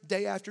prayer,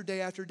 day after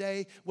day after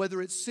day,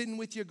 whether it's sitting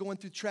with you going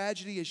through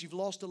tragedy as you've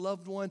lost a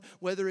loved one,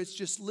 whether it's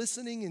just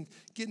listening and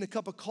getting a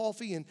cup of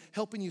coffee and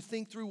helping you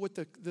think through what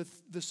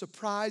the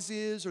surprise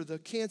is or the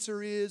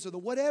cancer is or the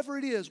whatever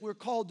it is, we're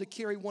called to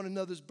carry one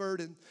another's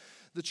burden.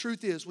 The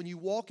truth is, when you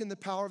walk in the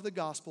power of the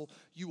gospel,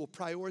 you will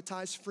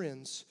prioritize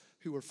friends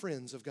who are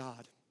friends of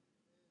God.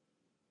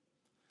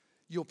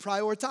 You'll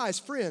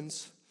prioritize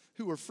friends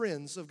who are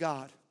friends of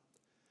God.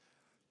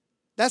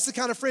 That's the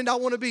kind of friend I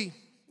want to be.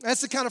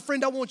 That's the kind of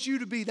friend I want you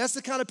to be. That's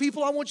the kind of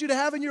people I want you to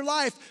have in your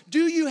life.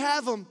 Do you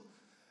have them?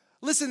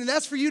 Listen, and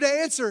that's for you to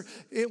answer.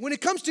 When it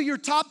comes to your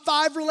top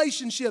 5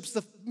 relationships,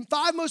 the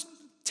 5 most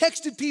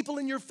texted people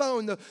in your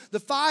phone, the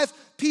 5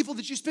 people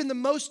that you spend the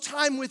most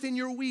time with in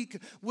your week,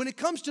 when it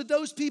comes to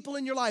those people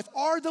in your life,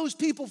 are those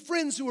people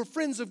friends who are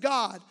friends of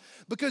God?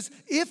 Because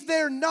if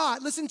they're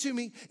not, listen to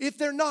me, if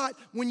they're not,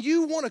 when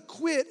you want to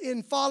quit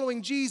in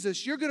following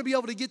Jesus, you're going to be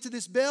able to get to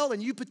this bell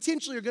and you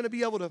potentially are going to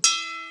be able to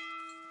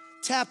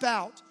tap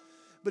out.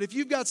 But if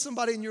you've got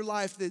somebody in your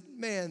life that,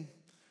 man,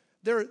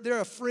 they're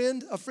a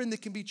friend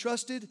that can be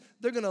trusted.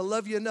 They're going to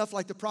love you enough,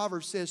 like the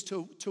proverb says,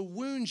 to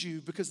wound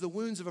you, because the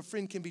wounds of a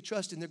friend can be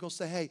trusted. And they're going to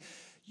say, "Hey,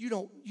 you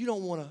don't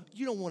want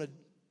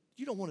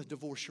to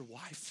divorce your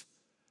wife.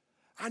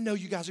 I know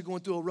you guys are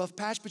going through a rough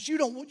patch, but you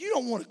don't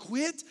want to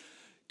quit.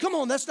 Come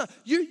on, that's not,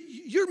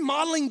 you're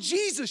modeling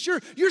Jesus.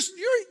 You're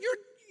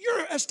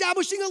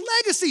establishing a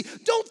legacy.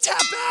 Don't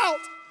tap out.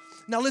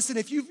 Now listen,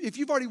 if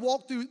you've already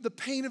walked through the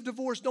pain of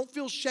divorce, don't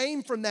feel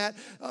shame from that.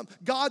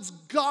 God's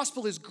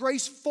gospel is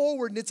grace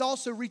forward, and it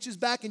also reaches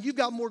back, and you've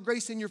got more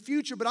grace in your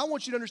future. But I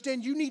want you to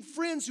understand, you need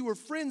friends who are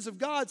friends of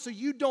God so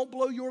you don't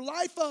blow your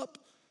life up.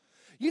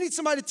 You need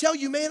somebody to tell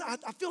you, man,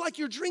 I feel like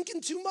you're drinking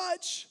too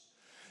much.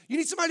 You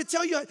need somebody to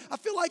tell you, I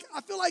feel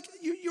like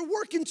you're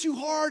working too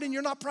hard and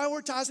you're not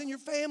prioritizing your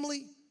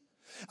family.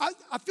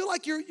 I feel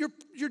like you're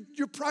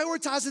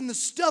prioritizing the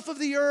stuff of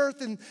the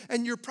earth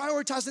and you're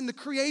prioritizing the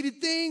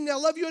created thing. I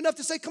love you enough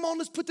to say, come on,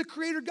 let's put the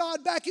Creator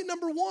God back in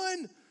number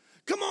one.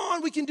 Come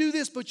on, we can do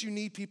this. But you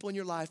need people in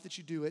your life that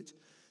you do it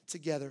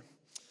together.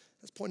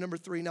 That's point number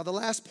 3. Now, the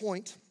last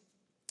point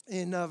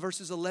in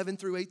verses 11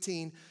 through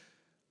 18,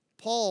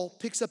 Paul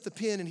picks up the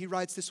pen and he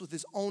writes this with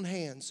his own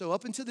hand. So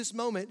up until this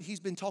moment, he's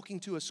been talking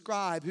to a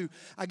scribe who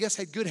I guess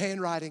had good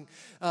handwriting.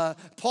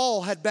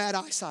 Paul had bad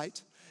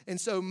eyesight. And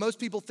so most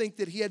people think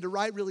that he had to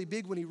write really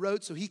big when he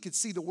wrote so he could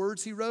see the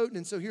words he wrote.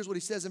 And so here's what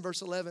he says in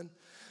verse 11.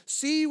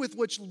 See with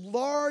which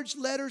large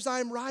letters I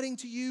am writing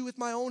to you with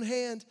my own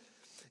hand.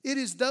 It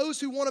is those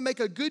who want to make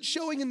a good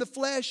showing in the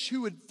flesh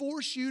who would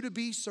force you to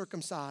be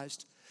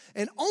circumcised.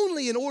 And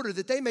only in order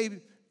that they may,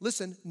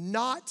 listen,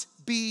 not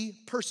be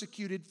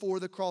persecuted for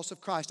the cross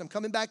of Christ. I'm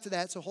coming back to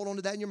that, so hold on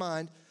to that in your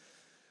mind.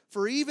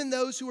 For even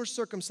those who are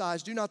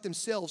circumcised do not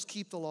themselves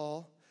keep the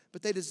law,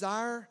 but they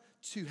desire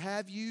to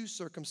have you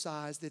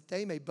circumcised, that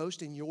they may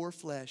boast in your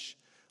flesh.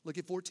 Look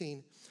at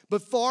 14.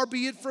 But far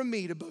be it from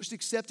me to boast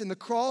except in the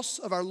cross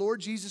of our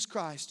Lord Jesus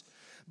Christ,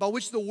 by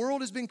which the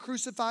world has been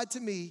crucified to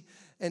me,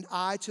 and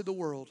I to the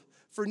world.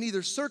 For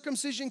neither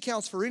circumcision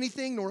counts for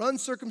anything, nor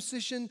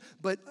uncircumcision,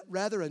 but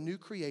rather a new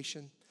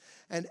creation.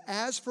 And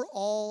as for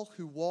all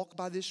who walk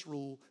by this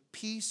rule,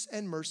 peace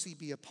and mercy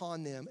be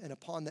upon them and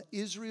upon the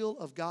Israel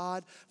of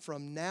God.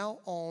 From now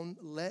on,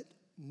 let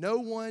no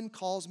one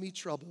cause me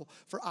trouble,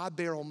 for I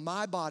bear on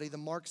my body the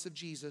marks of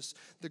Jesus.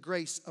 The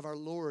grace of our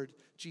Lord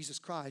Jesus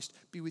Christ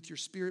be with your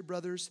spirit,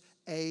 brothers.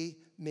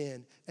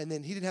 Amen. And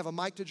then he didn't have a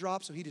mic to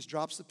drop, so he just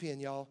drops the pen,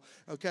 y'all.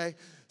 Okay?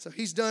 So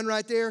he's done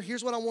right there.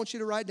 Here's what I want you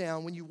to write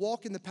down. When you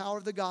walk in the power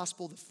of the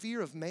gospel, the fear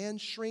of man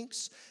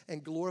shrinks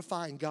and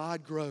glorifying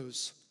God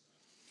grows.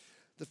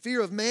 The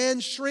fear of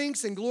man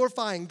shrinks and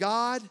glorifying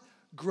God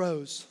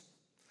grows.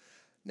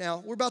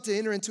 Now, we're about to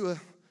enter into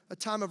a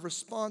time of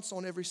response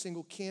on every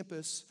single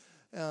campus.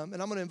 And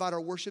I'm going to invite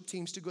our worship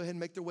teams to go ahead and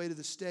make their way to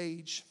the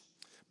stage.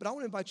 But I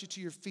want to invite you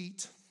to your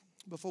feet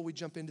before we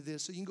jump into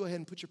this. So you can go ahead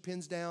and put your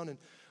pens down, and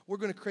we're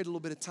going to create a little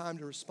bit of time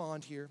to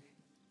respond here.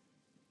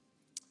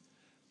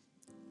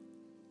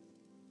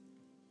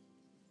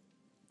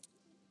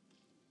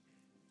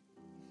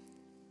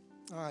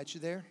 All right, you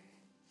there?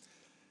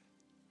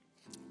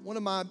 One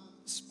of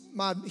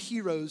my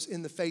heroes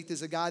in the faith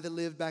is a guy that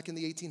lived back in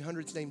the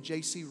 1800s named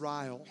J.C.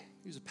 Ryle.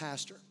 He was a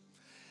pastor.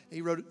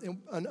 He wrote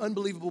an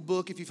unbelievable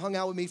book. If you've hung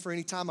out with me for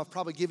any time, I've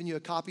probably given you a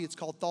copy. It's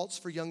called Thoughts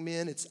for Young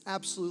Men. It's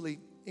absolutely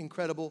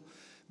incredible.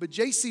 But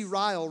J.C.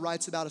 Ryle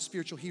writes about a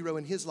spiritual hero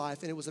in his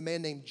life, and it was a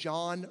man named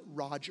John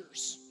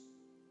Rogers.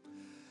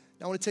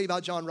 Now, I want to tell you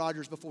about John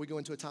Rogers before we go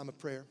into a time of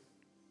prayer.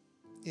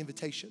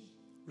 Invitation,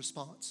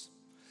 response.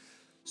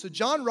 So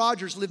John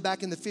Rogers lived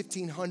back in the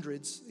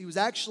 1500s. He was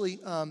actually,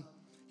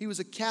 he was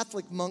a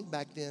Catholic monk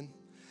back then.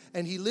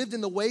 And he lived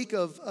in the wake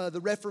of the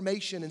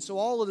Reformation. And so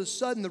all of a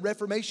sudden, the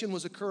Reformation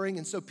was occurring.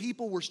 And so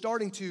people were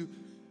starting to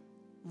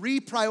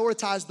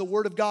reprioritize the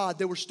Word of God.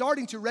 They were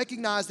starting to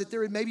recognize that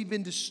there had maybe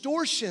been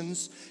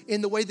distortions in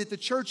the way that the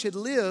church had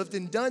lived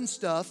and done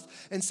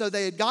stuff. And so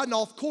they had gotten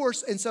off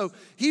course. And so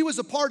he was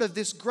a part of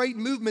this great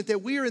movement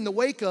that we're in the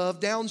wake of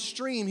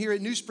downstream here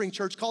at New Spring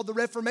Church called the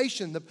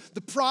Reformation,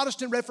 the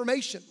Protestant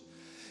Reformation.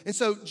 And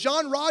so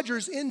John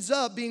Rogers ends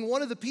up being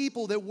one of the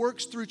people that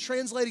works through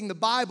translating the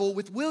Bible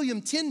with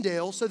William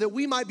Tyndale so that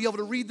we might be able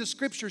to read the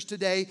scriptures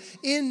today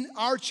in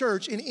our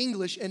church in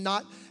English and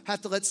not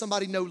have to let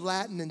somebody know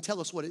Latin and tell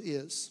us what it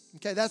is.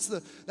 Okay, that's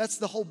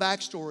the whole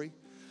backstory.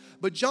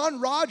 But John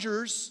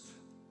Rogers,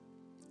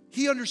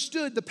 he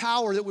understood the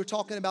power that we're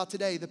talking about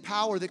today, the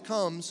power that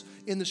comes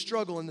in the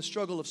struggle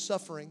of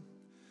suffering.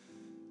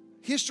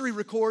 History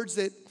records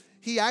that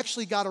he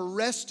actually got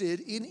arrested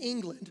in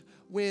England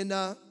when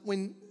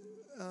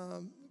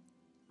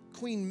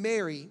Queen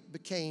Mary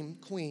became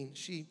queen.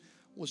 She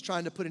was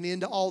trying to put an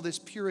end to all this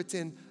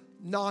Puritan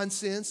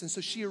nonsense, and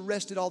so she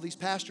arrested all these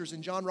pastors,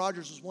 and John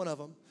Rogers was one of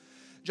them.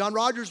 John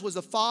Rogers was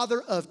the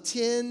father of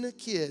 10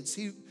 kids.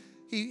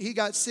 He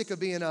got sick of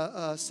being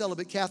a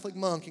celibate Catholic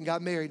monk and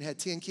got married and had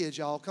 10 kids,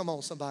 y'all. Come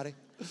on, somebody.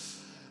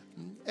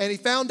 And he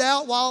found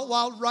out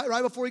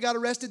right before he got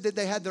arrested that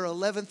they had their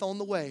 11th on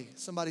the way.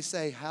 Somebody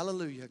say,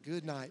 hallelujah,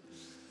 good night.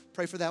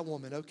 Pray for that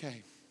woman,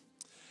 okay.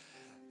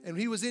 And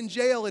he was in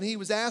jail, and he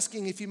was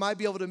asking if he might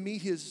be able to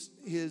meet his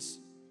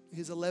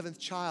 11th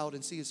child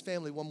and see his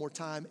family one more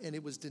time, and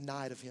it was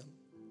denied of him.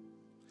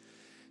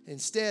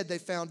 Instead, he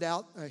found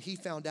out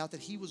that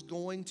he was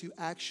going to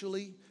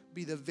actually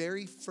be the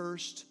very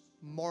first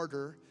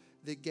martyr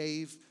that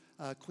gave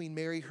Queen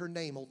Mary, her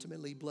name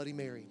ultimately, Bloody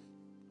Mary.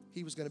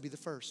 He was going to be the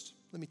first.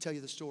 Let me tell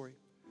you the story.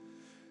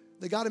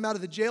 They got him out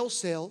of the jail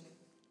cell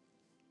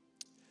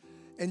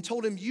and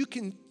told him, you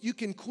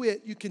can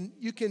quit, you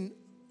can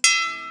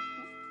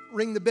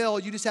ring the bell,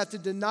 you just have to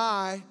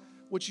deny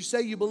what you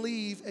say you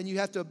believe, and you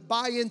have to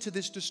buy into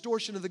this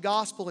distortion of the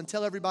gospel and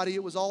tell everybody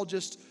it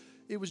wasn't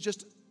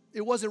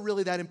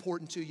really that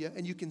important to you,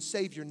 and you can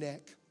save your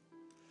neck.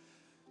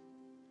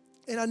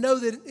 And I know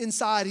that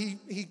inside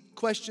he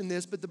questioned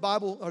this, but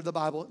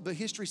but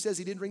history says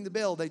he didn't ring the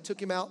bell. They took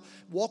him out,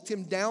 walked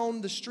him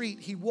down the street.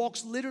 He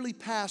walks literally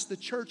past the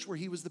church where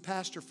he was the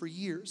pastor for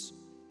years.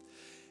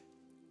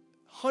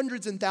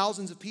 Hundreds and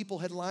thousands of people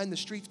had lined the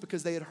streets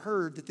because they had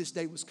heard that this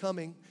day was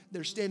coming.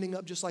 They're standing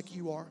up just like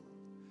you are.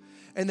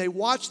 And they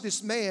watch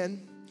this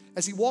man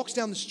as he walks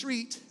down the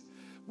street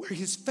where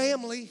his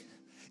family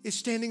is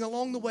standing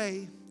along the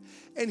way,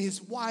 and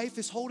his wife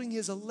is holding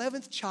his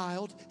 11th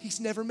child.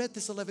 He's never met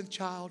this 11th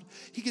child.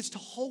 He gets to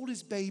hold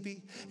his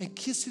baby and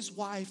kiss his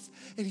wife,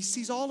 and he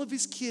sees all of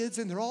his kids,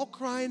 and they're all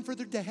crying for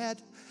their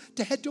dad.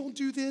 Dad, don't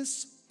do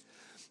this.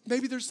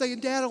 Maybe they're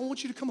saying, Dad, I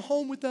want you to come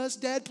home with us.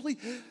 Dad, please.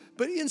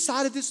 But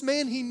inside of this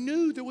man, he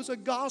knew there was a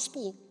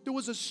gospel. There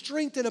was a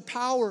strength and a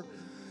power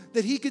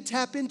that he could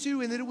tap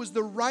into, and that it was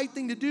the right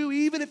thing to do,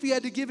 even if he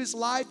had to give his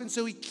life. And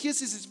so he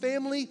kisses his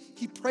family.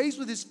 He prays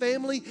with his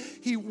family.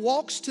 He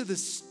walks to the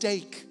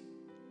stake.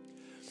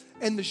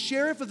 And the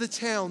sheriff of the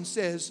town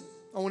says,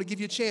 I want to give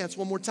you a chance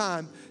one more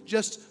time.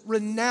 Just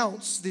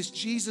renounce this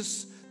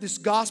Jesus, this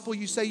gospel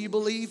you say you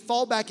believe.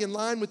 Fall back in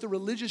line with the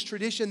religious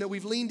tradition that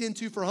we've leaned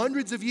into for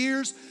hundreds of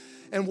years,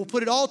 and we'll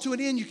put it all to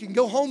an end. You can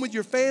go home with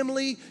your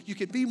family. You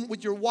can be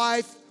with your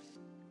wife.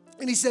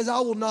 And he says, I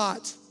will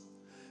not.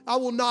 I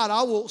will not.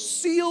 I will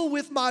seal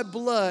with my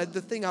blood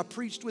the thing I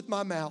preached with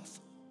my mouth.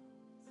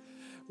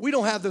 We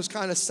don't have those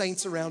kind of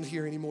saints around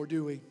here anymore,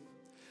 do we?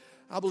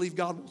 I believe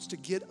God wants to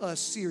get us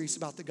serious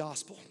about the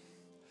gospel.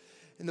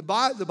 In the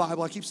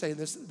Bible, I keep saying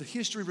this, the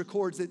history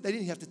records that they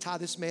didn't have to tie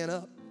this man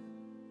up,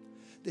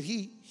 that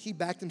he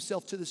backed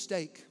himself to the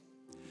stake.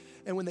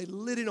 And when they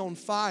lit it on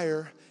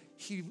fire,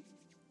 he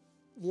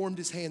warmed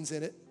his hands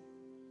in it,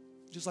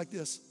 just like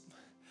this.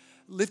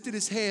 Lifted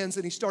his hands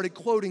and he started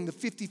quoting the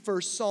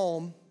 51st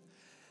Psalm.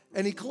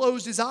 And he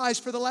closed his eyes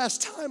for the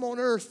last time on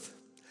earth.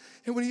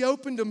 And when he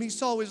opened them, he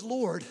saw his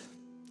Lord.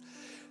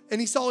 And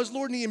he saw his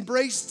Lord, and he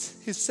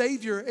embraced his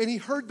Savior, and he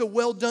heard the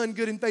well done,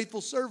 good and faithful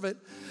servant.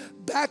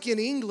 Back in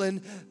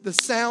England, the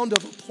sound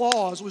of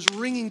applause was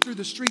ringing through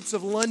the streets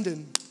of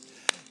London.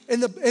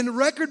 And the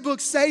record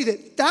books say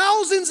that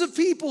thousands of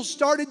people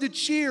started to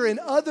cheer, and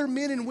other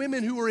men and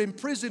women who were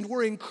imprisoned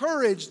were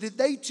encouraged that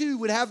they too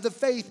would have the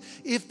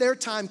faith if their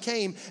time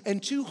came.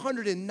 And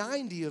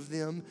 290 of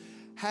them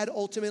had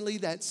ultimately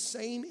that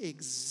same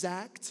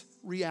exact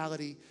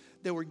reality.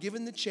 They were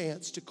given the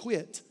chance to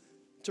quit,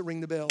 to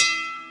ring the bell,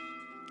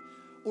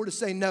 or to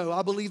say, no,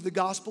 I believe the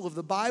gospel of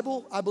the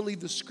Bible. I believe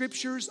the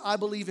scriptures. I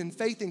believe in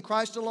faith in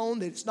Christ alone,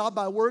 that it's not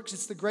by works,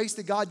 it's the grace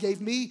that God gave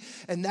me.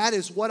 And that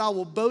is what I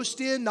will boast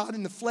in, not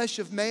in the flesh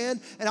of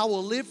man. And I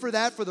will live for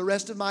that for the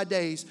rest of my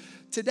days.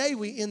 Today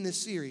we end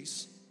this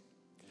series.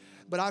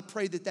 But I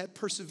pray that that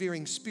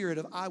persevering spirit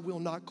of I will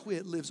not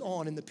quit lives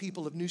on in the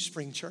people of New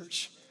Spring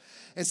Church.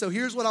 And so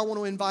here's what I want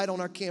to invite on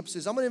our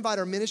campuses. I'm going to invite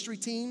our ministry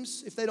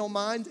teams, if they don't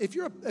mind. If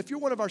you're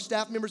one of our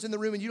staff members in the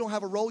room and you don't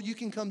have a role, you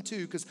can come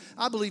too, because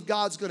I believe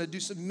God's going to do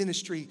some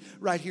ministry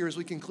right here as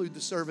we conclude the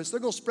service. They're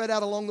going to spread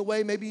out along the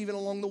way, maybe even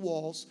along the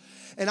walls.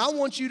 And I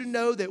want you to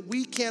know that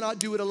we cannot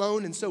do it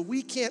alone, and so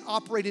we can't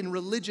operate in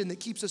religion that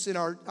keeps us in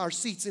our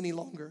seats any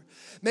longer.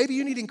 Maybe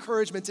you need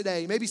encouragement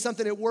today. Maybe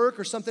something at work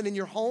or something in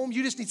your home.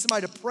 You just need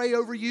somebody to pray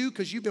over you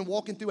because you've been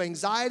walking through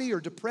anxiety or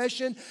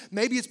depression.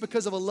 Maybe it's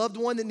because of a loved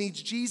one that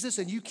needs Jesus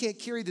and you can't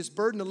carry this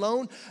burden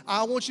alone.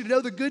 I want you to know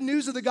the good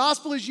news of the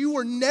gospel is you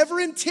were never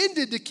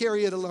intended to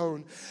carry it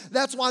alone.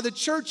 That's why the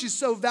church is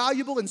so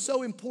valuable and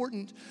so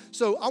important.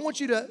 So I want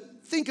you to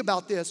think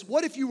about this.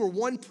 What if you were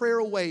one prayer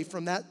away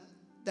from that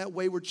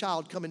wayward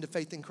child coming to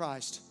faith in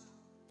Christ?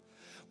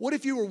 What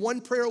if you were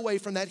one prayer away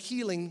from that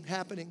healing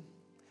happening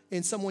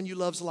in someone you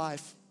love's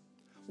life?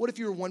 What if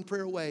you were one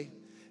prayer away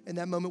and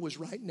that moment was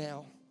right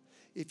now?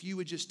 If you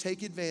would just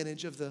take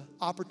advantage of the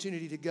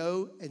opportunity to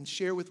go and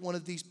share with one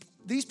of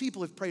these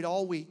people have prayed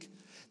all week.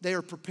 They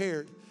are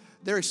prepared.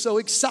 They're so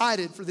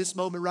excited for this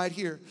moment right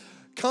here.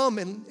 Come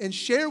and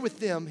share with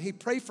them. Hey,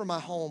 pray for my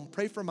home.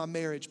 Pray for my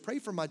marriage. Pray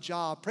for my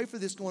job. Pray for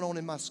this going on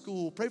in my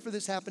school. Pray for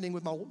this happening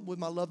with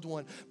my loved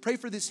one. Pray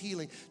for this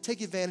healing.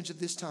 Take advantage of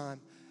this time.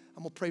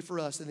 I'm going to pray for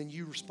us, and then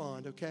you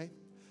respond, okay?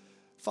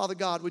 Father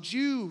God, would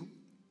you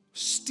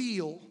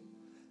steal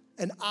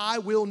an I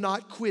will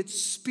not quit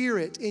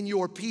spirit in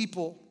your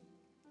people?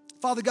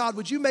 Father God,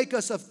 would you make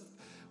us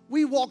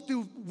we walk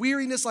through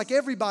weariness like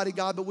everybody,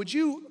 God, but would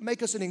you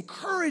make us an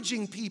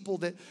encouraging people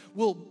that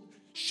will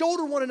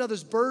shoulder one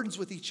another's burdens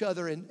with each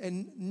other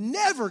and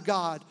never,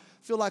 God,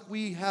 feel like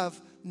we have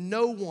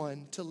no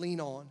one to lean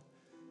on.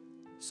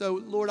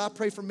 So, Lord, I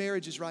pray for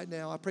marriages right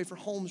now. I pray for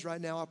homes right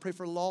now. I pray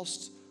for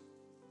lost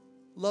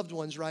loved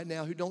ones right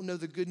now who don't know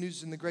the good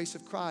news and the grace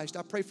of Christ.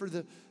 I pray for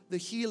the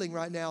healing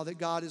right now that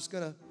God is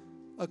going to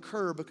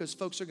occur because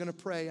folks are going to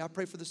pray. I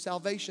pray for the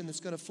salvation that's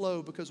going to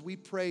flow because we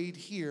prayed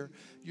here.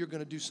 You're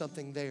going to do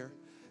something there.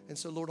 And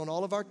so, Lord, on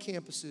all of our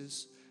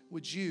campuses,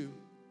 would you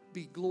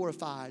be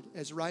glorified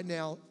as right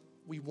now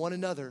we one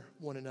another.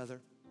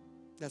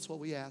 That's what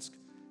we ask.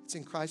 It's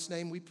in Christ's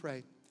name we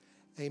pray.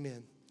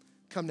 Amen.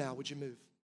 Come now, would you move?